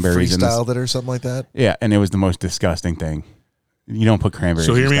cranberries in it. Freestyled it or something like that? Yeah, and it was the most disgusting thing. You don't put cranberries.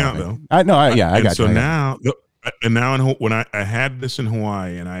 So hear me stuffing. out, though. I got so you. now, when I had this in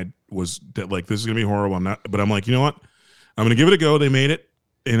Hawaii, and I was like, this is gonna be horrible. But I'm like, you know what? I'm gonna give it a go. They made it,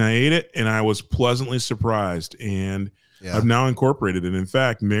 and I ate it, and I was pleasantly surprised. And I've now incorporated it. In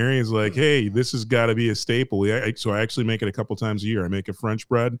fact, Mary is like, hey, this has got to be a staple. So I actually make it a couple times a year. I make a French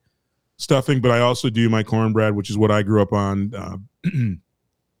bread stuffing, but I also do my cornbread, which is what I grew up on.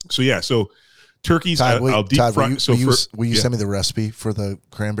 So turkeys, Todd, I'll deep fry. Will you send me the recipe for the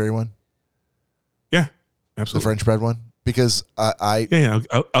cranberry one? Yeah, absolutely. The French bread one? Because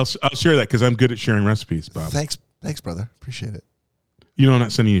I'll share that because I'm good at sharing recipes, Bob. Thanks, brother. Appreciate it. You know I'm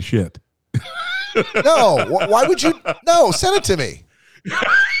not sending you shit. No, why would you? No, send it to me.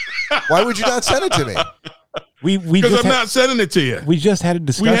 Why would you not send it to me? Because I'm not sending it to you. We just had a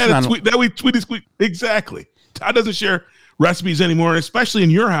discussion. We tweeted exactly. Todd doesn't share recipes anymore, especially in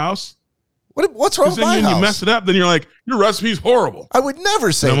your house. What's wrong with my house? You mess it up, then you're like, your recipe's horrible. I would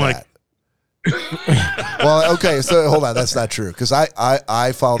never say that. Well, okay, so hold on, that's not true because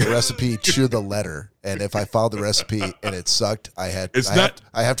I followed the recipe to the letter, and if I followed the recipe and it sucked, I have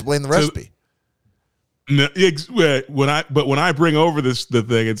to blame the recipe. No, when I bring over the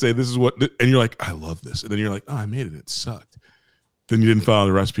thing and say this is what, and you're like, I love this, and then you're like, oh, I made it, it sucked. Then you didn't follow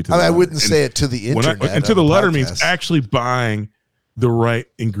the recipe. I wouldn't say it to the internet. And to the letter means actually buying the right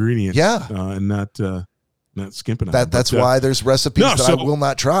ingredients. Yeah, and not skimping on it. That's why there's recipes I will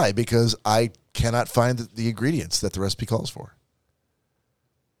not try because I cannot find the ingredients that the recipe calls for.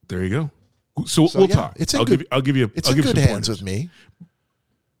 There you go. So we'll talk. I'll give you in good hands with me.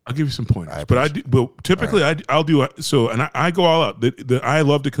 I'll give you some pointers, but typically I'll do so, and I go all out. I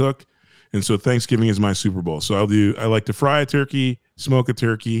love to cook, and so Thanksgiving is my Super Bowl. So I like to fry a turkey, smoke a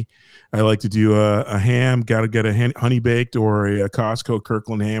turkey. I like to do a ham. Got to get a honey baked or a Costco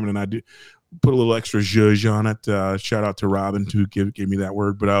Kirkland ham, and I do put a little extra zhuzh on it. Shout out to Robin who gave me that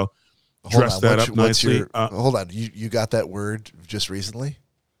word, but I'll dress that up nicely. Hold on, you got that word just recently?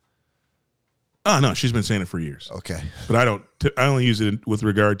 Oh, no, she's been saying it for years. Okay. But I only use it with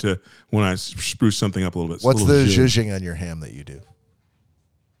regard to when I spruce something up a little bit. What's the zhuzhing on your ham that you do?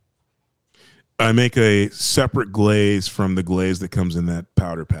 I make a separate glaze from the glaze that comes in that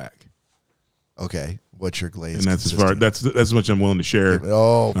powder pack. Okay. What's your glaze? And that's as much I'm willing to share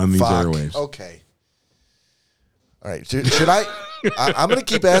on these airwaves. Okay. All right. Should I'm going to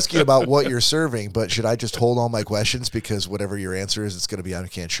keep asking about what you're serving, but should I just hold all my questions because whatever your answer is, it's going to be I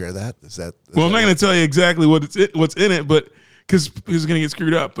can't share that? Well, I'm not going to tell you exactly what's in it, but because it's going to get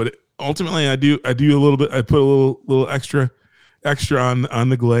screwed up. But ultimately, I do a little bit. I put a little extra on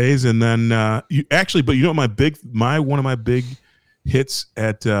the glaze, and then but you know what one of my big hits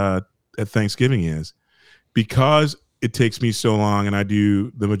at Thanksgiving is because it takes me so long, and I do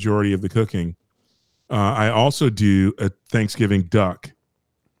the majority of the cooking. I also do a Thanksgiving duck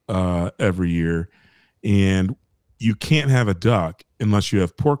every year, and you can't have a duck unless you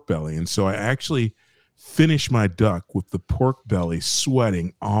have pork belly. And so I actually finish my duck with the pork belly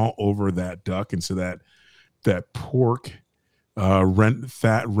sweating all over that duck. And so that pork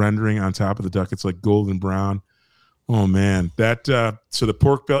fat rendering on top of the duck, it's like golden brown. Oh man, so the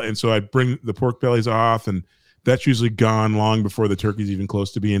pork belly, and so I bring the pork bellies off, and that's usually gone long before the turkey's even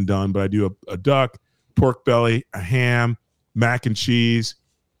close to being done. But I do a duck, pork belly, a ham, mac and cheese,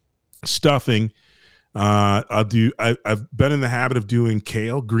 stuffing. I've been in the habit of doing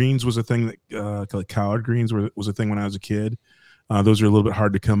kale. Greens was a thing that like collard greens was a thing when I was a kid. Those are a little bit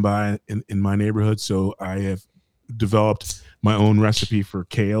hard to come by in my neighborhood, so I have developed my own recipe for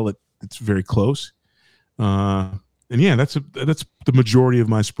kale. It's very close. And yeah, that's the majority of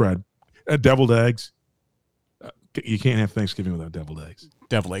my spread. Deviled eggs. You can't have Thanksgiving without deviled eggs.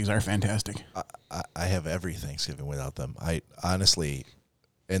 Deviled eggs are fantastic. I have every Thanksgiving without them. I honestly,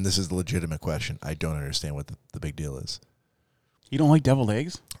 and this is a legitimate question, I don't understand what the big deal is. You don't like deviled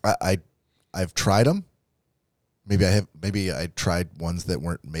eggs? I've tried them. Maybe I tried ones that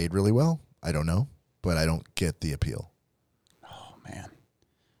weren't made really well. I don't know, but I don't get the appeal. Oh man,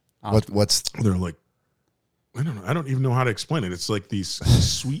 what's they're like? I don't know. I don't even know how to explain it. It's like these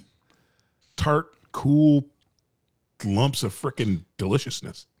sweet, tart, cool lumps of freaking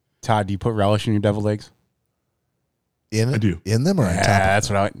deliciousness. Todd, do you put relish in your deviled eggs? I do. In them or on top? That's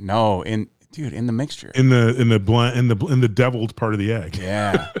what in the mixture. In the deviled part of the egg.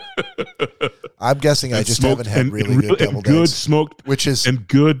 Yeah. I'm guessing I just haven't had really good deviled eggs. Smoked,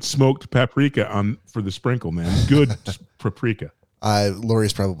 good smoked paprika for the sprinkle, man. Good paprika.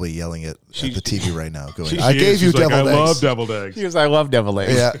 Lori's probably yelling at the TV right now, going, "I gave you deviled eggs. I love deviled eggs." She goes, "I love deviled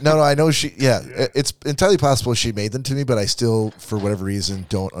eggs." Yeah, no, I know she. Yeah, it's entirely possible she made them to me, but I still, for whatever reason,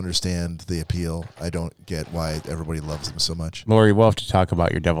 don't understand the appeal. I don't get why everybody loves them so much. Lori, we'll have to talk about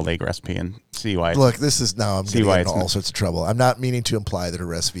your deviled egg recipe and see why. Look, this is now I'm getting into all sorts of trouble. I'm not meaning to imply that her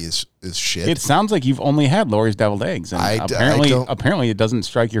recipe is shit. It sounds like you've only had Lori's deviled eggs, and apparently it doesn't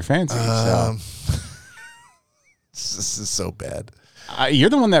strike your fancy. This is so bad. You're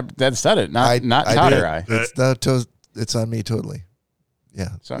the one that said it, not Todd or I. It's on me totally. Yeah,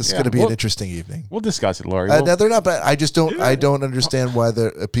 so, this is going to be an interesting evening. We'll discuss it, Lori. No, they're not bad. I just don't. Yeah. I don't understand why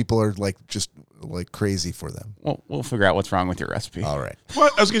the people are just crazy for them. Well, we'll figure out what's wrong with your recipe. All right. Well,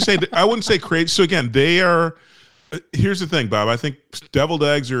 I was going to say I wouldn't say crazy. So again, they are. Here's the thing, Bob. I think deviled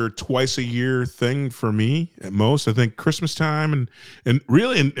eggs are a twice a year thing for me at most. I think Christmas time and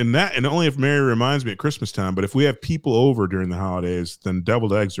really and only if Mary reminds me at Christmas time. But if we have people over during the holidays, then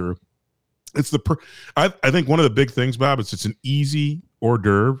deviled eggs are. I think one of the big things, Bob, is it's an easy hors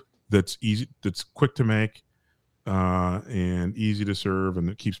d'oeuvre that's quick to make, and easy to serve, and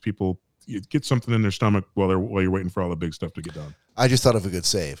it keeps people. You get something in their stomach while you're waiting for all the big stuff to get done. I just thought of a good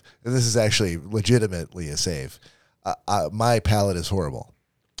save, and this is actually legitimately a save. My palate is horrible.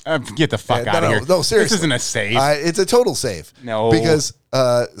 Get the fuck out of here! No, seriously, this isn't a save. It's a total save. No, because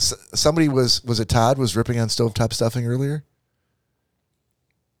somebody was it Todd was ripping on stovetop stuffing earlier.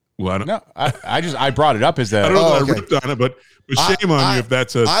 Well, I brought it up as I don't know if I ripped on it, but shame on you if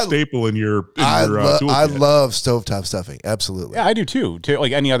that's a staple in your. I love stovetop stuffing. Absolutely. Yeah, I do too.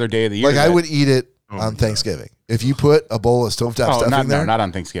 Like any other day of the year. Like I would eat it on Thanksgiving. If you put a bowl of stovetop stuffing there, not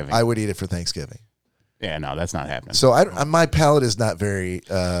on Thanksgiving. I would eat it for Thanksgiving. Yeah, no, that's not happening. So my palate is not very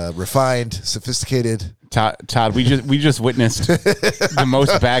refined, sophisticated. Todd, we just witnessed the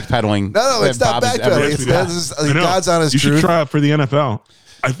most backpedaling. No, it's not backpedaling. It's God's honest truth. You should try out for the NFL.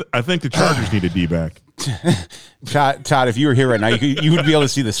 I think the Chargers need a D-back. Todd, if you were here right now, you would be able to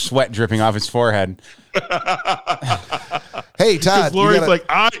see the sweat dripping off his forehead. Hey, Todd. Lori's like,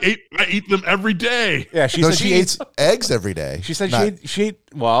 I eat them every day. Yeah, she eats eggs every day. She said she ate,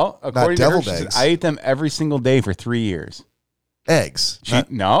 well, according to her, she said, I ate them every single day for 3 years. Eggs?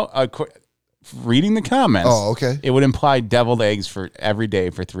 Reading the comments. Oh, okay. It would imply deviled eggs for every day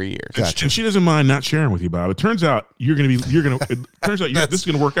for 3 years. Gotcha. And she doesn't mind not sharing with you, Bob. It turns out this is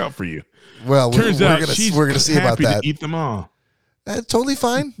going to work out for you. Well, we're going to see about that. To eat them all. That's totally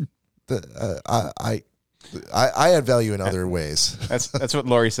fine. I add value in other ways. That's what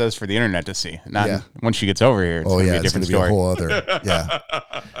Lori says for the internet to see. Not when she gets over here. It's going to be a different story. A whole other.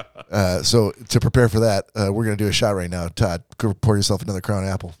 So to prepare for that, we're going to do a shot right now. Todd, pour yourself another Crown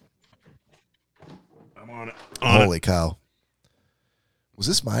Apple. I'm on it. Holy cow! Was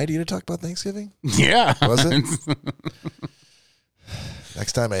this my idea to talk about Thanksgiving? Yeah, was it?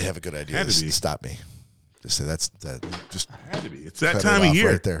 Next time I have a good idea, stop me. Just say that. Just had to be. It's that time of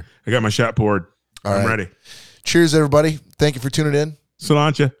year. Right there. I got my shot poured. I'm ready. Cheers, everybody. Thank you for tuning in.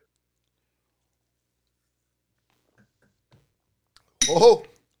 Cilantro. Oh,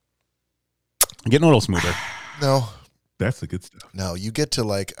 getting a little smoother. No. That's the good stuff. No, you get to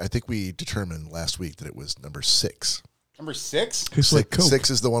like, I think we determined last week that it was number 6. Number 6? Tastes like Coke. 6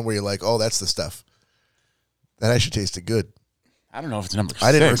 is the one where you're like, oh, that's the stuff. That actually tasted good. I don't know if it's number 6.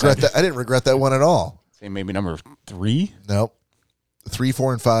 I didn't regret that. I didn't regret that one at all. Say maybe number 3? Nope. 3,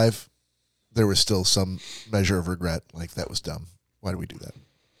 4, and 5, there was still some measure of regret. Like, that was dumb. Why did we do that?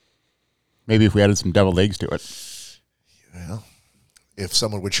 Maybe if we added some deviled eggs to it. Well, if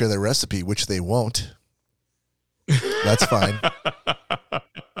someone would share their recipe, which they won't, that's fine.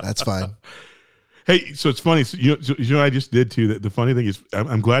 That's fine. Hey, so it's funny. So, you know what I just did too? The funny thing is,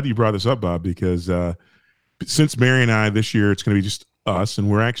 I'm glad you brought this up, Bob, because since Mary and I this year, it's going to be just us, and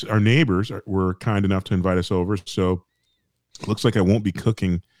we're actually our neighbors were kind enough to invite us over. So it looks like I won't be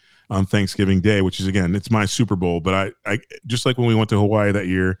cooking on Thanksgiving Day, which is, again, it's my Super Bowl. But I just like when we went to Hawaii that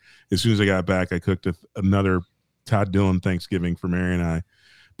year, as soon as I got back, I cooked another Todd Dillon Thanksgiving for Mary and I.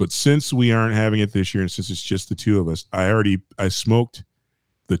 But since we aren't having it this year, and since it's just the two of us, I smoked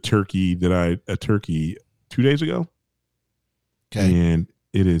the turkey 2 days ago. Okay. And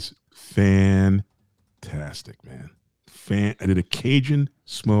it is fantastic, man. I did a Cajun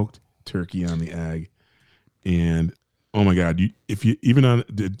smoked turkey on the egg, and oh my God,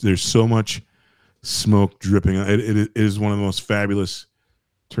 there's so much smoke dripping. It is one of the most fabulous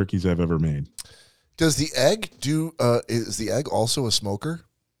turkeys I've ever made. Does the egg is the egg also a smoker?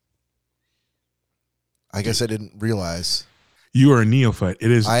 I guess I didn't realize. You are a neophyte.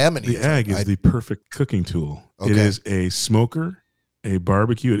 It is. I am a neophyte. The egg is the perfect cooking tool. Okay. It is a smoker, a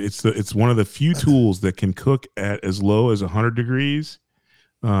barbecue. It's one of the few tools that can cook at as low as 100 degrees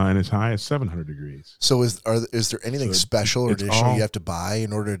and as high as 700 degrees. So is there anything special or additional you have to buy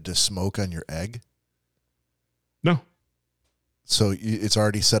in order to smoke on your egg? No. So it's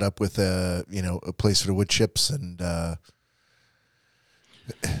already set up with a place for the wood chips and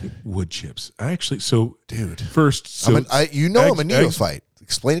wood chips. Dude, first, I'm a neophyte.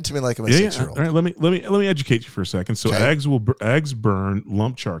 Explain it to me like I'm a 6-year-old. All right, let me educate you for a second. So eggs burn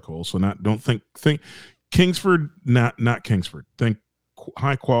lump charcoal. So don't think Kingsford, not Kingsford. Think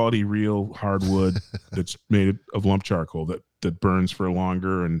high quality, real hardwood that's made of lump charcoal that burns for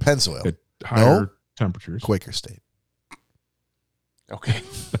longer and Pennzoil at higher temperatures. Quaker State. Okay.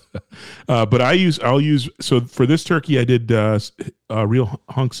 Mm-hmm. But I'll use for this turkey I did real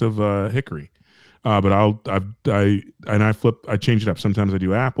hunks of hickory. But I change it up. Sometimes I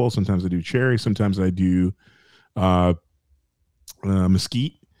do apple, sometimes I do cherry, sometimes I do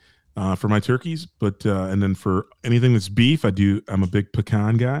mesquite for my turkeys. But and then for anything that's beef, I'm a big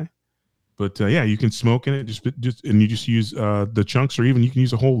pecan guy. But yeah, you can smoke in it and you just use the chunks, or even you can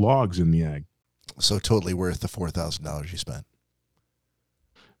use the whole logs in the egg. So totally worth the $4,000 you spent.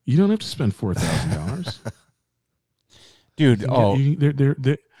 You don't have to spend $4,000, dude.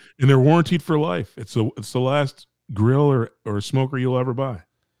 They're warranted for life. It's the last grill or smoker you'll ever buy.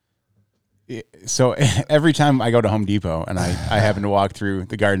 So every time I go to Home Depot and I happen to walk through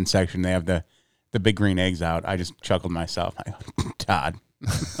the garden section, they have the big green eggs out. I just chuckled to myself. Todd.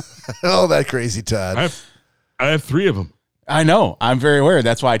 Oh, that crazy Todd. I have 3 of them. I know. I'm very aware.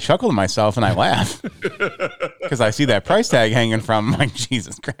 That's why I chuckle to myself and I laugh because I see that price tag hanging from. I'm like,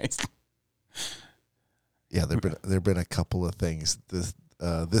 Jesus Christ. Yeah, there've been a couple of things this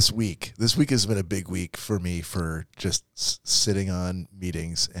week. This week has been a big week for me for just sitting on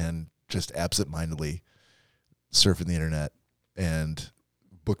meetings and just absentmindedly surfing the internet and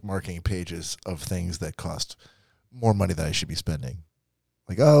bookmarking pages of things that cost more money than I should be spending.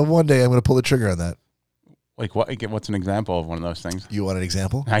 Like, oh, one day I'm going to pull the trigger on that. Like what? What's an example of one of those things? You want an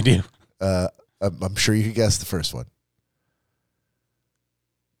example? I do. I'm sure you could guess the first one.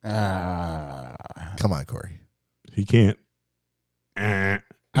 Come on, Corey. He can't.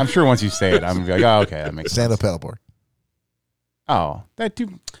 I'm sure once you say it, I'm gonna be like, oh, okay, that makes sense. Stand-up paddleboard. Oh, that's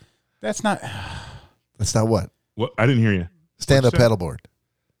not. That's not what? What? I didn't hear you. Stand-up paddleboard.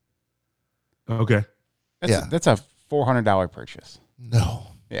 Okay. That's a $400 purchase.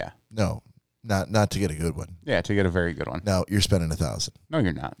 No. Yeah. No. Not to get a good one. Yeah, to get a very good one. No, you're spending $1,000. No,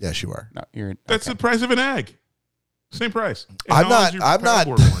 you're not. Yes, you are. No, you're. That's okay. the price of an egg. Same price. I'm not. Todd,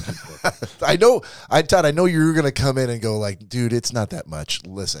 I know you're going to come in and go like, dude, it's not that much.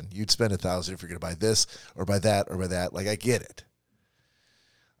 Listen, you'd spend $1,000 if you're going to buy this or buy that or buy that. Like, I get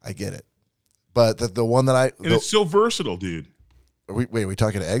it. But the one that it's so versatile, dude. Are we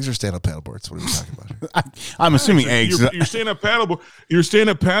talking eggs or stand-up paddleboards? What are we talking about? I'm assuming eggs. Your stand-up paddleboard. Your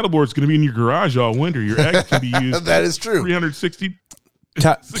stand-up paddleboard is going to be in your garage all winter. Your eggs can be used. That is true. 360.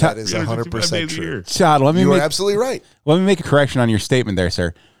 That is 100% true. Todd, you are absolutely right. Let me make a correction on your statement there,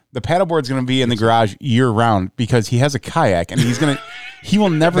 sir. The paddleboard's going to be in the garage year round because he has a kayak and he will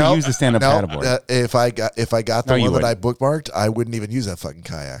never use the stand-up paddleboard. If I got the one that I bookmarked, I wouldn't even use that fucking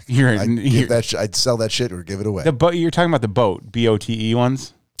kayak. I'd sell that shit or give it away. You're talking about the boat, BOTE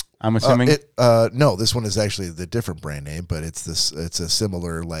ones, I'm assuming? No, this one is actually the different brand name, but it's a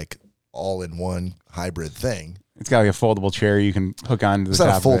similar like all-in-one hybrid thing. It's got like a foldable chair you can hook onto the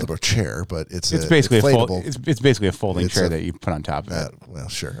top. It's not a foldable chair, but it's basically inflatable. It's basically a folding chair that you put on top of it. Well,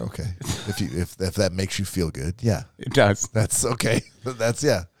 sure, okay. if that makes you feel good, yeah, it does. That's okay. That's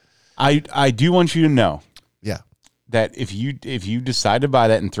I do want you to know, that if you decide to buy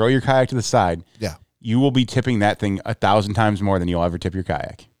that and throw your kayak to the side, you will be tipping that thing 1,000 times more than you'll ever tip your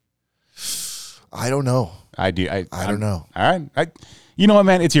kayak. I don't know. I do. I don't know. All right. You know what,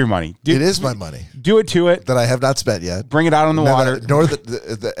 man? It's your money. It is my money. Do it to it. That I have not spent yet. Bring it out on the water.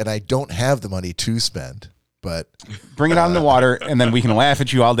 And I don't have the money to spend, but... Bring it out on the water, and then we can laugh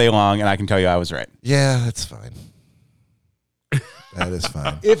at you all day long, and I can tell you I was right. Yeah, that's fine. That is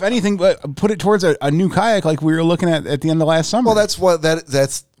fine. If anything, put it towards a new kayak like we were looking at the end of last summer. Well, that's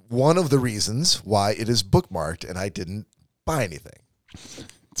one of the reasons why it is bookmarked, and I didn't buy anything.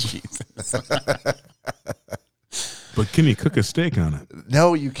 Jesus. But can you cook a steak on it?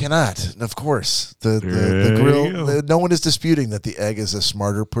 No, you cannot. Of course, the grill. No one is disputing that the egg is a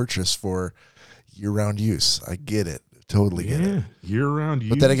smarter purchase for year-round use. I get it, totally get it. Year-round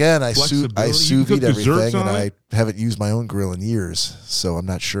use. But then again, I sous vide everything, and I haven't used my own grill in years, so I'm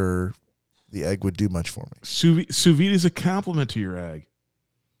not sure the egg would do much for me. Sous vide is a compliment to your egg.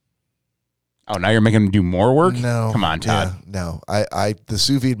 Oh, now you're making them do more work? No. Come on, Todd. Yeah, no. The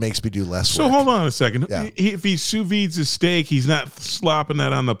sous vide makes me do less work. So hold on a second. Yeah. If he sous vides a steak, he's not slopping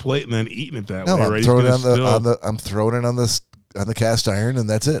that on the plate and then eating it that way, I'm right? throwing I'm throwing it on the cast iron, and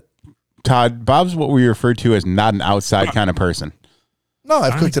that's it. Todd, Bob's what we refer to as not an outside kind of person. No,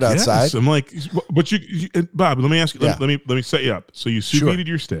 I've cooked it outside. I'm like, but you Bob, let me ask you. Let me set you up. So you sous vide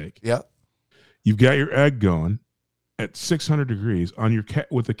your steak. Yeah. You've got your egg going at 600 degrees on your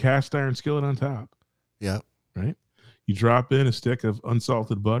with the cast iron skillet on top. Yeah. Right. You drop in a stick of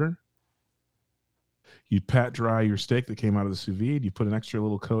unsalted butter. You pat dry your steak that came out of the sous vide. You put an extra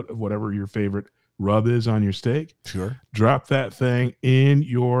little coat of whatever your favorite rub is on your steak. Sure. Drop that thing in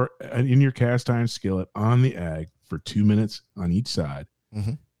your cast iron skillet on the egg for 2 minutes on each side,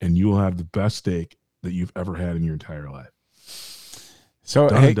 and you will have the best steak that you've ever had in your entire life. So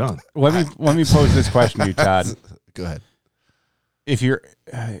done. Let me pose this question to you, Todd. Go ahead. If you're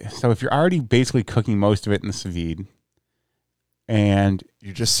already basically cooking most of it in the sous vide, and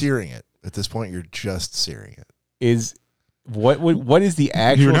you're just searing it at this point, you're just searing it. What is the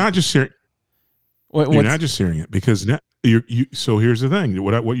actual? You're not just searing. You're not just searing it because now So here's the thing: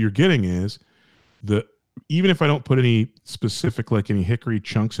 what you're getting is even if I don't put any specific like any hickory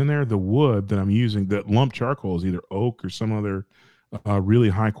chunks in there, the wood that I'm using, that lump charcoal, is either oak or some other really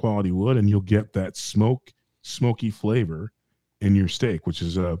high quality wood, and you'll get that smoky flavor in your steak, which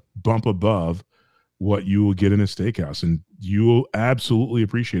is a bump above what you will get in a steakhouse, and you will absolutely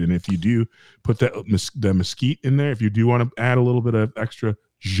appreciate it. And if you do put the mesquite in there, if you do want to add a little bit of extra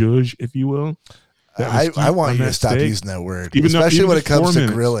zhuzh, if you will, I want you to stop using that word, especially when it comes to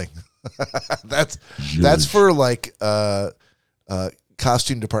grilling. That's for like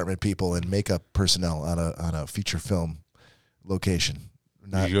costume department people and makeup personnel on a feature film location.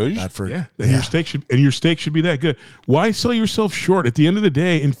 Not for Your steak should be that good. Why sell yourself short? At the end of the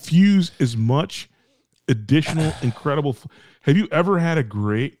day, infuse as much additional incredible. Have you ever had a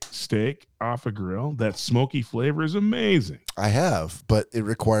great steak off a grill? That smoky flavor is amazing. I have, but it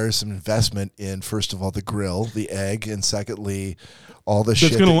requires some investment in, first of all, the grill, the egg, and secondly, all the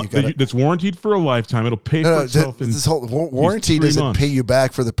shit that's warranted for a lifetime. It'll pay for itself. This whole warranty doesn't pay you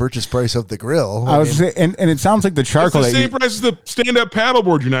back for the purchase price of the grill. I was saying, and it sounds like the charcoal. It's the same price as the stand-up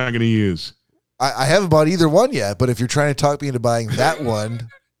paddleboard you're not going to use. I haven't bought either one yet, but if you're trying to talk me into buying that one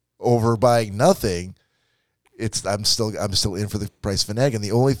over buying nothing, I'm still in for the price of an egg. And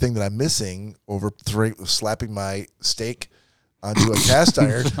the only thing that I'm missing over slapping my steak onto a cast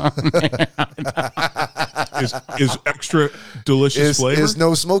iron is extra delicious flavor. Is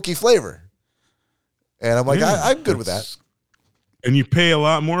no smoky flavor. And I'm like, I'm good with that. And you pay a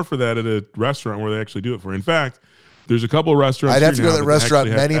lot more for that at a restaurant where they actually do it for. In fact, there's a couple of restaurants. I'd have to go to that restaurant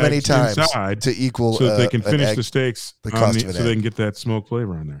many times to equal so that they can finish the steaks the cost of an so they can get that smoke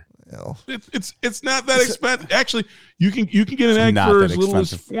flavor on there. It's not that expensive. Actually, you can get an egg for as little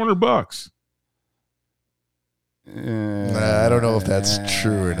as $400. I don't know if that's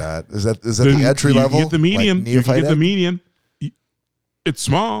true or not. Is that the entry level? You get the medium. Like you can get the medium. It's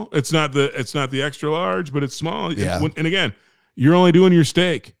small. It's not the extra large, but it's small. Yeah. And again, you're only doing your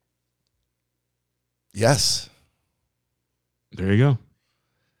steak. Yes. There you go.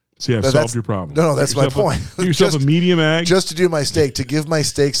 See, I've solved your problem. No, that's my point. Do yourself a medium egg. Just to do my steak, to give my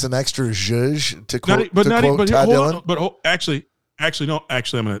steak some extra zhuzh, to quote, actually, no.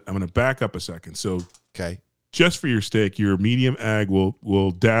 Actually, I'm gonna back up a second. So, okay, just for your steak, your medium egg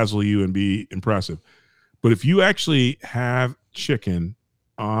will dazzle you and be impressive. But if you actually have chicken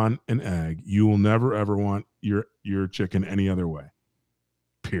on an egg, you will never ever want your chicken any other way.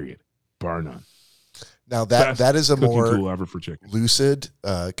 Period. Bar none. Now that is a more tool ever for chicken. lucid,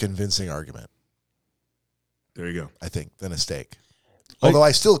 convincing argument. There you go. I think than a steak. Although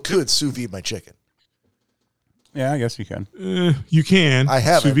I still could sous vide my chicken. Yeah, I guess you can. You can. I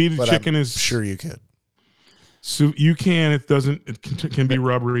haven't. Sous vide but chicken I'm is sure you could. So you can. It doesn't. It can be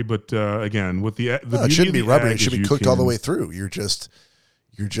rubbery, but again, with the No, it shouldn't be rubbery. It should be cooked all the way through. You're just.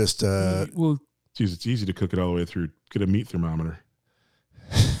 Well, geez, it's easy to cook it all the way through. Get a meat thermometer.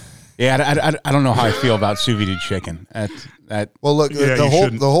 Yeah, I don't know how I feel about sous vide chicken. Well, look, Yeah,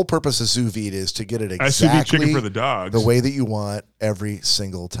 the whole purpose of sous vide is to get it I sous vide chicken exactly for the dogs. the way that you want every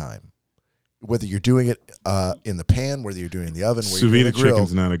single time. Whether you're doing it in the pan, whether you're doing it in the oven, whether Sous you're doing vide the grill,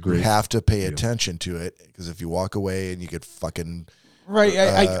 chicken's not a great you have to pay deal. attention to it, because if you walk away and you get fucking Right,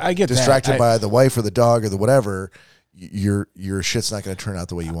 I get distracted that. by the wife or the dog or the whatever, your shit's not going to turn out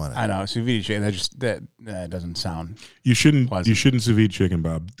the way you want it. I know sous vide chicken. That doesn't sound. You shouldn't. pleasant. You shouldn't sous vide chicken,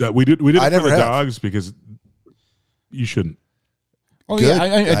 Bob. We did it I for never the have. dogs because you shouldn't. Oh Good.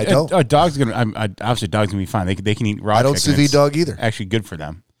 yeah, I don't. A dog's gonna. Obviously, dogs gonna be fine. They can eat raw. I don't chicken. sous vide It's dog either. Actually, good for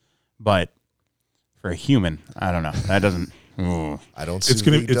them, but for a human, I don't know. That doesn't. Ooh. I don't sous It's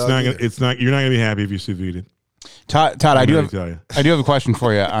gonna. vide It's dog not. either. Gonna, it's not. You're not gonna be happy if you sous vide it. Todd, I do gonna have. tell you. I do have a question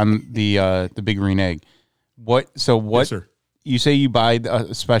for you on the big green egg. What? Yes, sir. You say you buy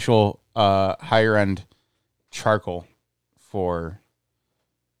a special higher end charcoal for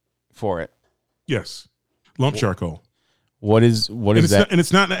it. Yes, lump charcoal. What is that? And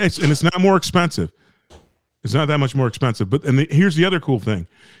it's not more expensive. It's not that much more expensive. But here's the other cool thing: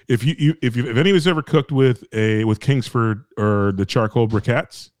 if anyone's ever cooked with Kingsford or the charcoal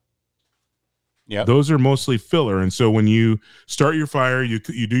briquettes, yeah, those are mostly filler. And so when you start your fire, you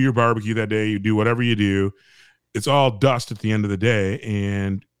do your barbecue that day, you do whatever you do, it's all dust at the end of the day,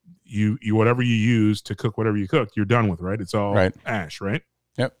 and you whatever you use to cook whatever you cook, you're done with, right? It's all ash, right?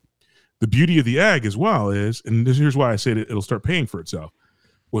 Yep. The beauty of the egg as well is, and here's why I say that it'll start paying for itself.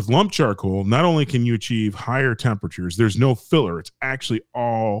 With lump charcoal, not only can you achieve higher temperatures, there's no filler. It's actually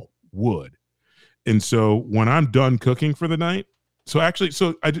all wood. And so when I'm done cooking for the night, so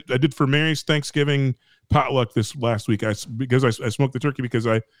I did for Mary's Thanksgiving potluck this last week. I smoked the turkey because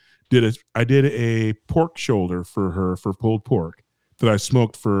I did a pork shoulder for her for pulled pork that I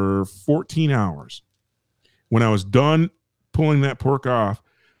smoked for 14 hours. When I was done pulling that pork off,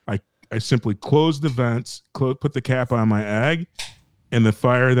 I simply closed the vents, put the cap on my egg, and the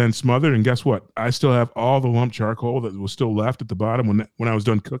fire then smothered. And guess what? I still have all the lump charcoal that was still left at the bottom when I was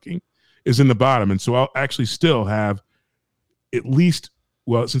done cooking is in the bottom. And so I'll actually still have at least,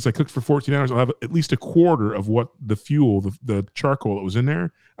 well, since I cooked for 14 hours, I'll have at least a quarter of what the fuel, the charcoal that was in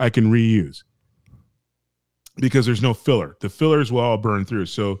there, I can reuse because there's no filler. The fillers will all burn through.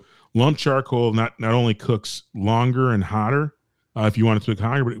 So lump charcoal not only cooks longer and hotter, if you want it to cook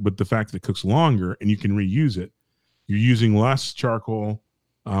higher, but the fact that it cooks longer and you can reuse it, you're using less charcoal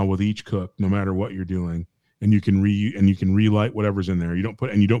with each cook, no matter what you're doing, and you can relight whatever's in there. You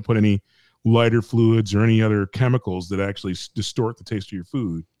don't put any lighter fluids or any other chemicals that actually distort the taste of your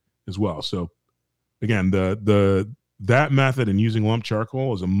food as well. So again, that method and using lump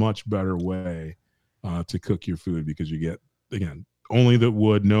charcoal is a much better way to cook your food because you get, again, only the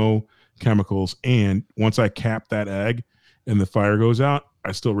wood, no chemicals. And once I cap that egg and the fire goes out,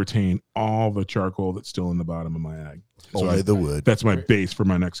 I still retain all the charcoal that's still in the bottom of my egg. Only the wood. That's my base for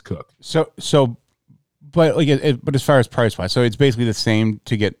my next cook. But but as far as price wise, so it's basically the same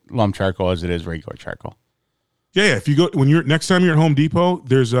to get lump charcoal as it is regular charcoal. Yeah. If you go next time you're at Home Depot,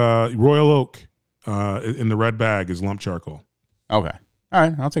 there's Royal Oak in the red bag is lump charcoal. Okay, all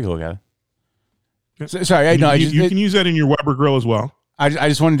right, I'll take a look at it. Yeah. So, sorry, you can use that in your Weber grill as well. I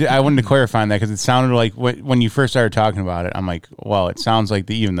just wanted to clarify on that because it sounded like when you first started talking about it, I'm like, well, it sounds like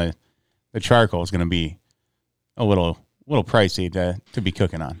even the charcoal is going to be a little pricey to be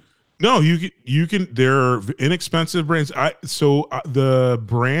cooking on. No, you can. There are inexpensive brands. The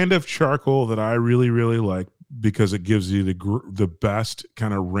brand of charcoal that I really really like because it gives you the best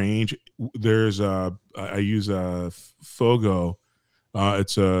kind of range. There's I use a Fogo.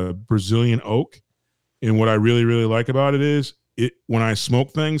 It's a Brazilian oak, and what I really really like about it is when I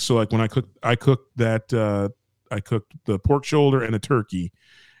smoke things. So like when I cooked the pork shoulder and a turkey,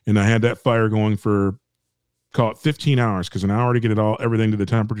 and I had that fire going for call it 15 hours, because an hour to get everything to the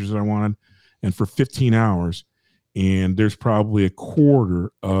temperatures that I wanted, and for 15 hours. And there's probably a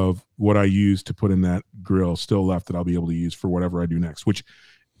quarter of what I use to put in that grill still left that I'll be able to use for whatever I do next, which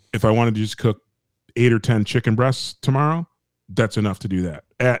if I wanted to just cook 8 or 10 chicken breasts tomorrow, that's enough to do that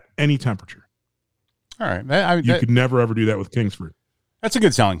at any temperature. All right. You could never, ever do that with Kingsford. That's a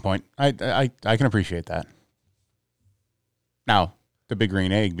good selling point. I can appreciate that. Now, the Big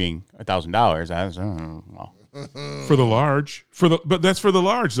Green Egg being $1,000, well. For the large, but that's for the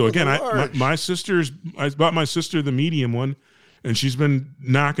large though. Again, I bought my sister the medium one, and she's been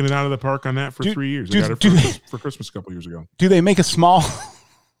knocking it out of the park on that for 3 years. I got it for Christmas a couple years ago. Do they make a small?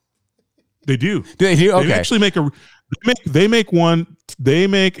 They do. They do. Okay. They actually make They make one. They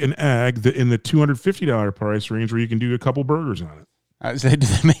make an egg in the $250 price range where you can do a couple burgers on it.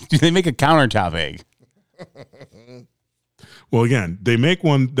 Do they make a countertop egg? Well, again, they make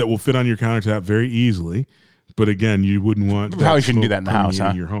one that will fit on your countertop very easily. But again, you wouldn't want. Probably shouldn't do that in the house, huh?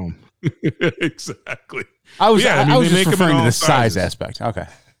 In your home. Exactly. I was they just referring to the sizes. size aspect. Okay.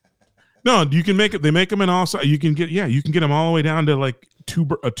 No, you can make it. They make them in all sizes. You can get them all the way down to like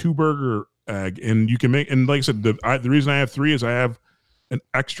a 2-burger egg, and you can make. And like I said, the reason I have 3 is I have an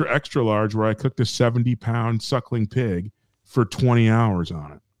extra large where I cooked a 70-pound suckling pig for 20 hours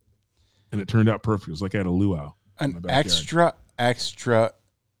on it, and it turned out perfect. It was like I had a luau. An extra.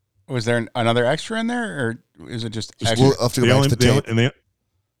 Was there another extra in there, or is it just extra? We'll have to go back to the tape.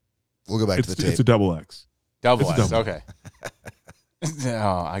 We'll go back to the tape. It's a double X. Double X. Okay.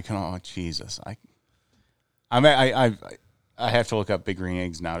 Oh, Jesus. I have to look up Big Green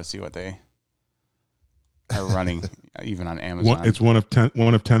Eggs now to see what they are running, even on Amazon. It's one of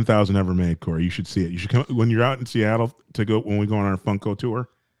 10,000 ever made, Corey. You should see it. You should come when you're out in Seattle when we go on our Funko tour.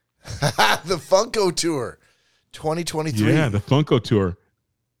 The Funko tour, 2023. Yeah, the Funko tour.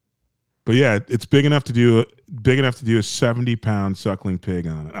 But yeah, it's big enough to do a 70-pound suckling pig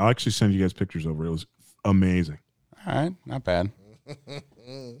on it. I'll actually send you guys pictures over. It was amazing. All right, not bad.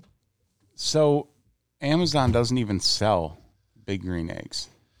 So Amazon doesn't even sell Big Green Eggs.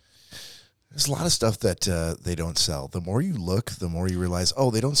 There's a lot of stuff that they don't sell. The more you look, the more you realize,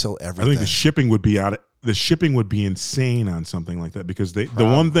 they don't sell everything. I think the shipping would be insane on something like that, because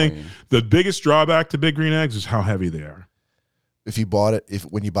the biggest drawback to Big Green Eggs is how heavy they are. If you bought it,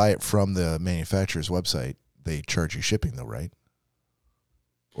 when you buy it from the manufacturer's website, they charge you shipping though, right?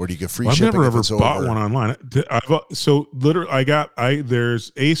 Or do you get free shipping? I've never ever bought one online. So literally,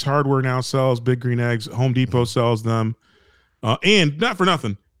 there's Ace Hardware now sells Big Green Eggs. Home Depot sells them, and not for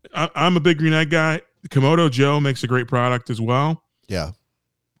nothing, I'm a Big Green Egg guy. Komodo Joe makes a great product as well. Yeah,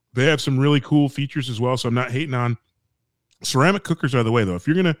 they have some really cool features as well. So I'm not hating on ceramic cookers. Are the way though. If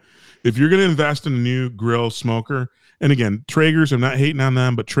you're gonna invest in a new grill smoker. And again, Traegers, I'm not hating on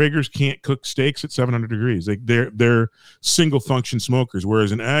them, but Traegers can't cook steaks at 700 degrees. They're single function smokers.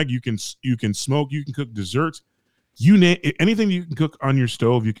 Whereas an egg, you can smoke, you can cook desserts, anything you can cook on your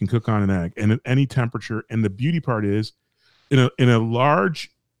stove, you can cook on an egg, and at any temperature. And the beauty part is, in a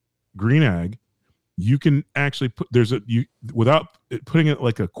large green egg, you can actually without putting it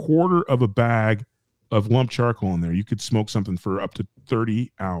like a quarter of a bag of lump charcoal in there, you could smoke something for up to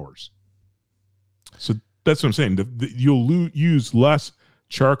 30 hours. So. That's what I'm saying. You'll use less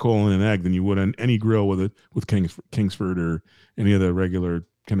charcoal in an egg than you would on any grill with Kingsford or any other regular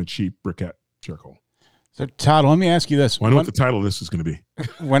kind of cheap briquette charcoal. So, Todd, let me ask you this. I know what the title of this is going to be.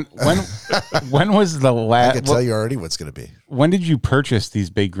 When was the last? I can tell you already what's going to be. When did you purchase these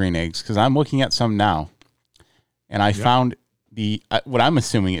Big Green Eggs? Because I'm looking at some now, and I found what I'm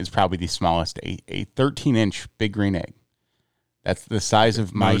assuming is probably the smallest, a 13-inch Big Green Egg. That's the size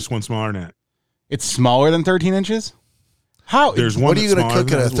of my. There's one smaller than that. It's smaller than 13 inches? How? There's one. What are you going to cook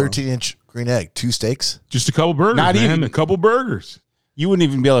in a 13-inch green egg? 2 steaks? Just a couple burgers, a couple burgers. You wouldn't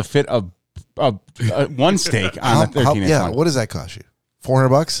even be able to fit a one steak on a 13-inch Yeah, one. what does that cost you?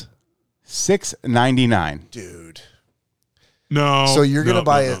 $400? $699. Dude. No. So you're going to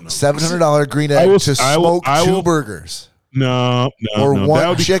buy a $700 green egg to smoke 2 burgers. No, or one that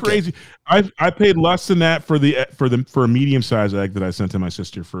would be chicken. crazy. I paid less than that for a medium sized egg that I sent to my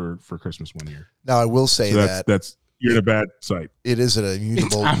sister for Christmas one year. Now I will say that's you're in a bad site. It is an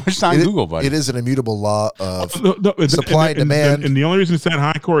immutable. It's on Google, buddy. It is an immutable law of supply and demand. And the only reason it's that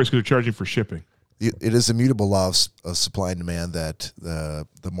high, Corey, is because they're charging for shipping. It is a mutable law of supply and demand that the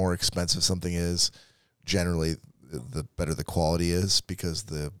more expensive something is, generally the better the quality is, because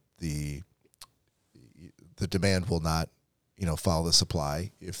the demand will not follow the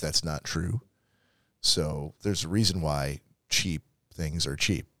supply if that's not true. So there's a reason why cheap things are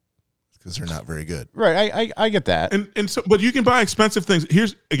cheap, because they're not very good. Right. I get that. And so, but you can buy expensive things.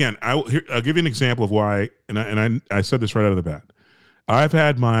 Here's again, I'll give you an example of why. And I said this right out of the bat. I've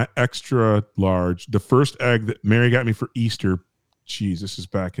had my extra large, the first egg that Mary got me for Easter. Geez, this is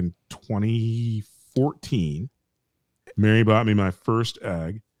back in 2014. Mary bought me my first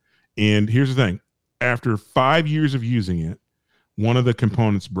egg. And here's the thing. After 5 years of using it, one of the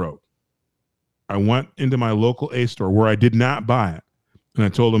components broke. I went into my local A store where I did not buy it. And I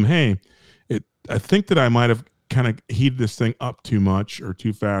told them, hey, I think that I might have kind of heated this thing up too much or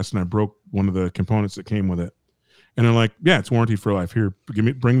too fast, and I broke one of the components that came with it. And they're like, yeah, it's warranted for life. Here,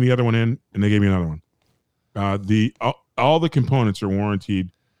 bring the other one in. And they gave me another one. All the components are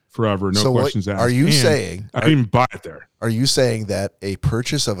warranted forever, no questions asked. Are you saying I didn't even buy it there? Are you saying that a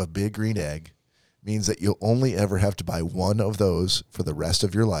purchase of a Big Green Egg means that you'll only ever have to buy one of those for the rest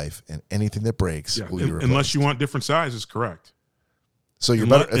of your life, and anything that breaks will be replaced? Unless you want different sizes, correct. So you're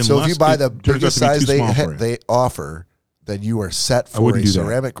better. So if you buy the biggest size they offer, then you are set for a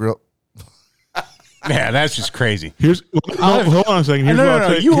ceramic grill. Man, that's just crazy. Hold on a second.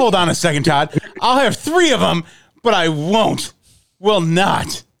 No. You hold on a second, Todd. I'll have 3 of them, but I will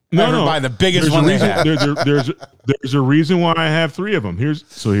not buy the biggest one they have. There's a reason why I have 3 of them. Here's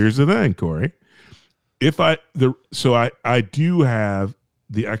the thing, Corey. I do have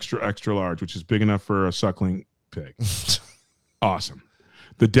the extra large, which is big enough for a suckling pig. Awesome.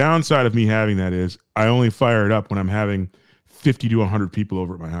 The downside of me having that is I only fire it up when I'm having 50 to 100 people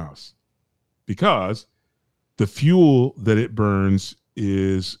over at my house, because the fuel that it burns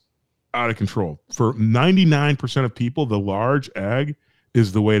is out of control. For 99% of people, the large egg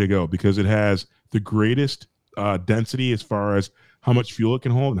is the way to go because it has the greatest density as far as how much fuel it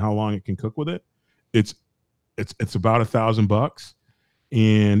can hold and how long it can cook with it. It's about $1,000,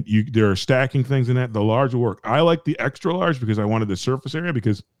 and there are stacking things in that. The large will work. I like the extra large because I wanted the surface area,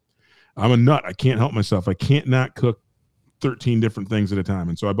 because I'm a nut. I can't help myself. I can't not cook 13 different things at a time.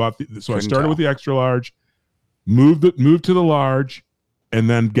 And so I started with the extra large, moved to the large, and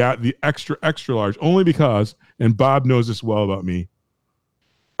then got the extra large only because, and Bob knows this well about me,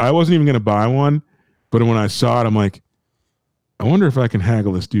 I wasn't even going to buy one, but when I saw it, I'm like, I wonder if I can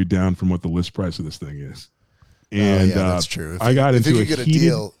haggle this dude down from what the list price of this thing is. And that's true. If he could get a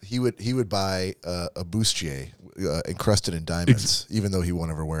deal, he would buy a bustier encrusted in diamonds, even though he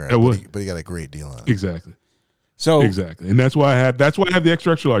won't ever wear it. But he got a great deal on it. Exactly. And that's why I have the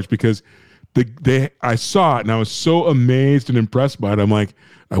extra large, because I saw it and I was so amazed and impressed by it. I'm like,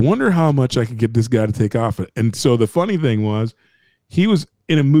 I wonder how much I could get this guy to take off it. And so the funny thing was, he was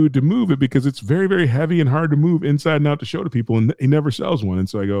in a mood to move it because it's very, very heavy and hard to move inside and out to show to people, and he never sells one. And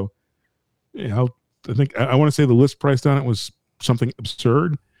so I go, yeah, I think I want to say the list price on it was something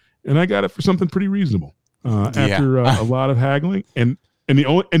absurd, and I got it for something pretty reasonable after a lot of haggling. And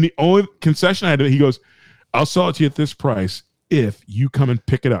the only concession I had, he goes, I'll sell it to you at this price if you come and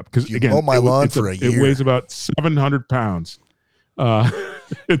pick it up, because again, mow my lawn for a year. It weighs about 700 pounds.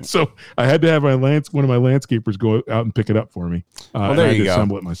 And so I had to have one of my landscapers go out and pick it up for me. Well, there you go.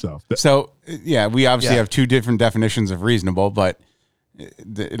 Assemble it myself. So yeah, we obviously have 2 different definitions of reasonable, but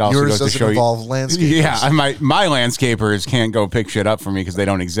it also yours goes to show involve landscapers. Yeah, my landscapers can't go pick shit up for me because they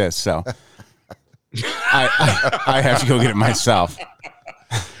don't exist. So I have to go get it myself.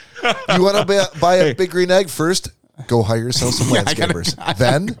 You want to buy a Big Green Egg first? Go hire yourself some landscapers.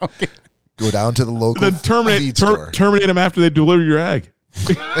 Then go down to the local. Then terminate them after they deliver your egg.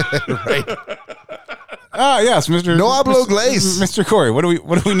 Right. Yes, Mr. No hablo glaze. Mr. Corey, what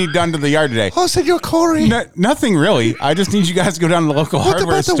do we need done to the yard today? Oh, Senor Corey. Nothing really. I just need you guys to go down to the local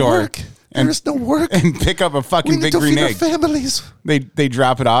hardware store. There's no work. And pick up a fucking Big Green Egg. Families. They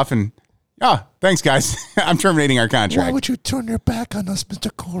drop it off and thanks guys. I'm terminating our contract. Why would you turn your back on us,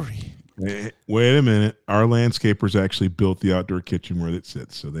 Mr. Corey? Wait a minute. Our landscapers actually built the outdoor kitchen where it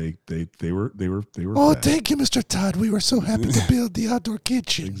sits, so they were. Oh, thank you, Mr. Todd. We were so happy to build the outdoor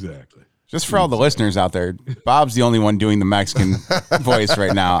kitchen. Exactly. Just for all the listeners out there, Bob's the only one doing the Mexican voice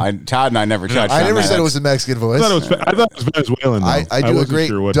right now. Todd and I never touched. I never said it was a Mexican voice. I thought it was Venezuelan. I do a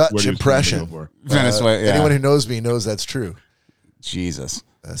great Dutch impression. Venezuela. Yeah. Anyone who knows me knows that's true. Jesus.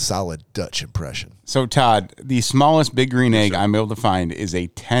 A solid Dutch impression. So, Todd, the smallest Big Green Egg I'm able to find is a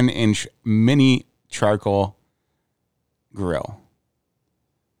 10-inch mini charcoal grill.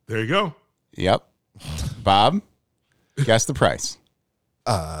 There you go. Yep. Bob, guess the price.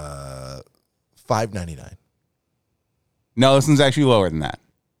 $5.99. No, this one's actually lower than that.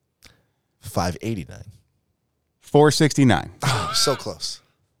 $5.89. $4.69. Oh, so close.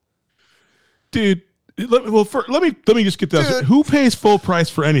 Dude. Let me just get this. Who pays full price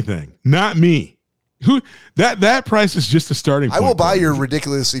for anything? Not me. That price is just a starting point. I will buy your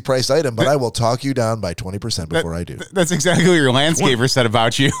ridiculously priced item, but I will talk you down by 20% before I do. That's exactly what your landscaper said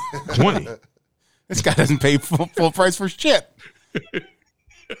about you. 20. This guy doesn't pay full price for shit.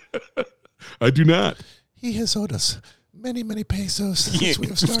 I do not. He has owed us many, many pesos since we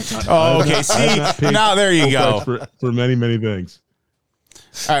have started. Oh, okay. See, now there you go. For many, many things.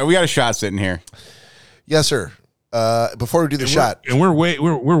 All right, we got a shot sitting here. Yes, sir. Before we do the shot, and we're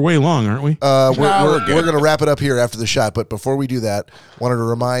way long, aren't we? We're going to wrap it up here after the shot. But before we do that, wanted to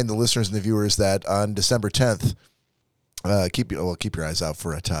remind the listeners and the viewers that on December 10th, keep your eyes out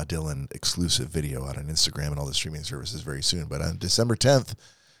for a Todd Dillon exclusive video out on Instagram and all the streaming services very soon. But on December 10th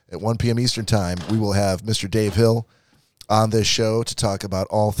at 1 p.m. Eastern time, we will have Mr. Dave Hill on this show to talk about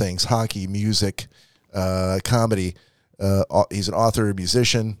all things hockey, music, comedy. He's an author,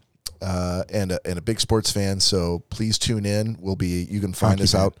 musician. And a big sports fan, so please tune in. You can find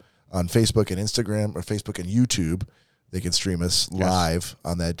us out on Facebook and Instagram, or Facebook and YouTube. They can stream us live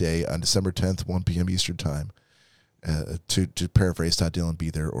on that day on December 10th, 1 p.m. Eastern time. To paraphrase Todd Dillon,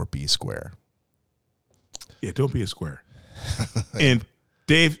 be there or be square. Yeah, don't be a square. And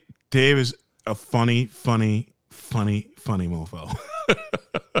Dave is a funny mofo.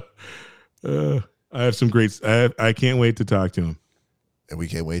 I have some great. I can't wait to talk to him. And we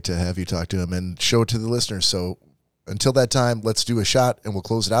can't wait to have you talk to him and show it to the listeners. So until that time, let's do a shot and we'll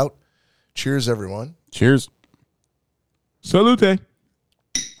close it out. Cheers, everyone. Cheers. Salute.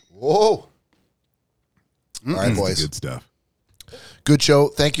 Whoa. All right, boys. Good stuff. Good show.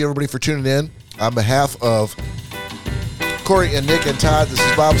 Thank you, everybody, for tuning in. On behalf of Corey and Nick and Todd, this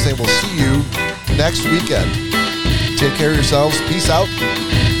is Bob saying we'll see you next weekend. Take care of yourselves. Peace out.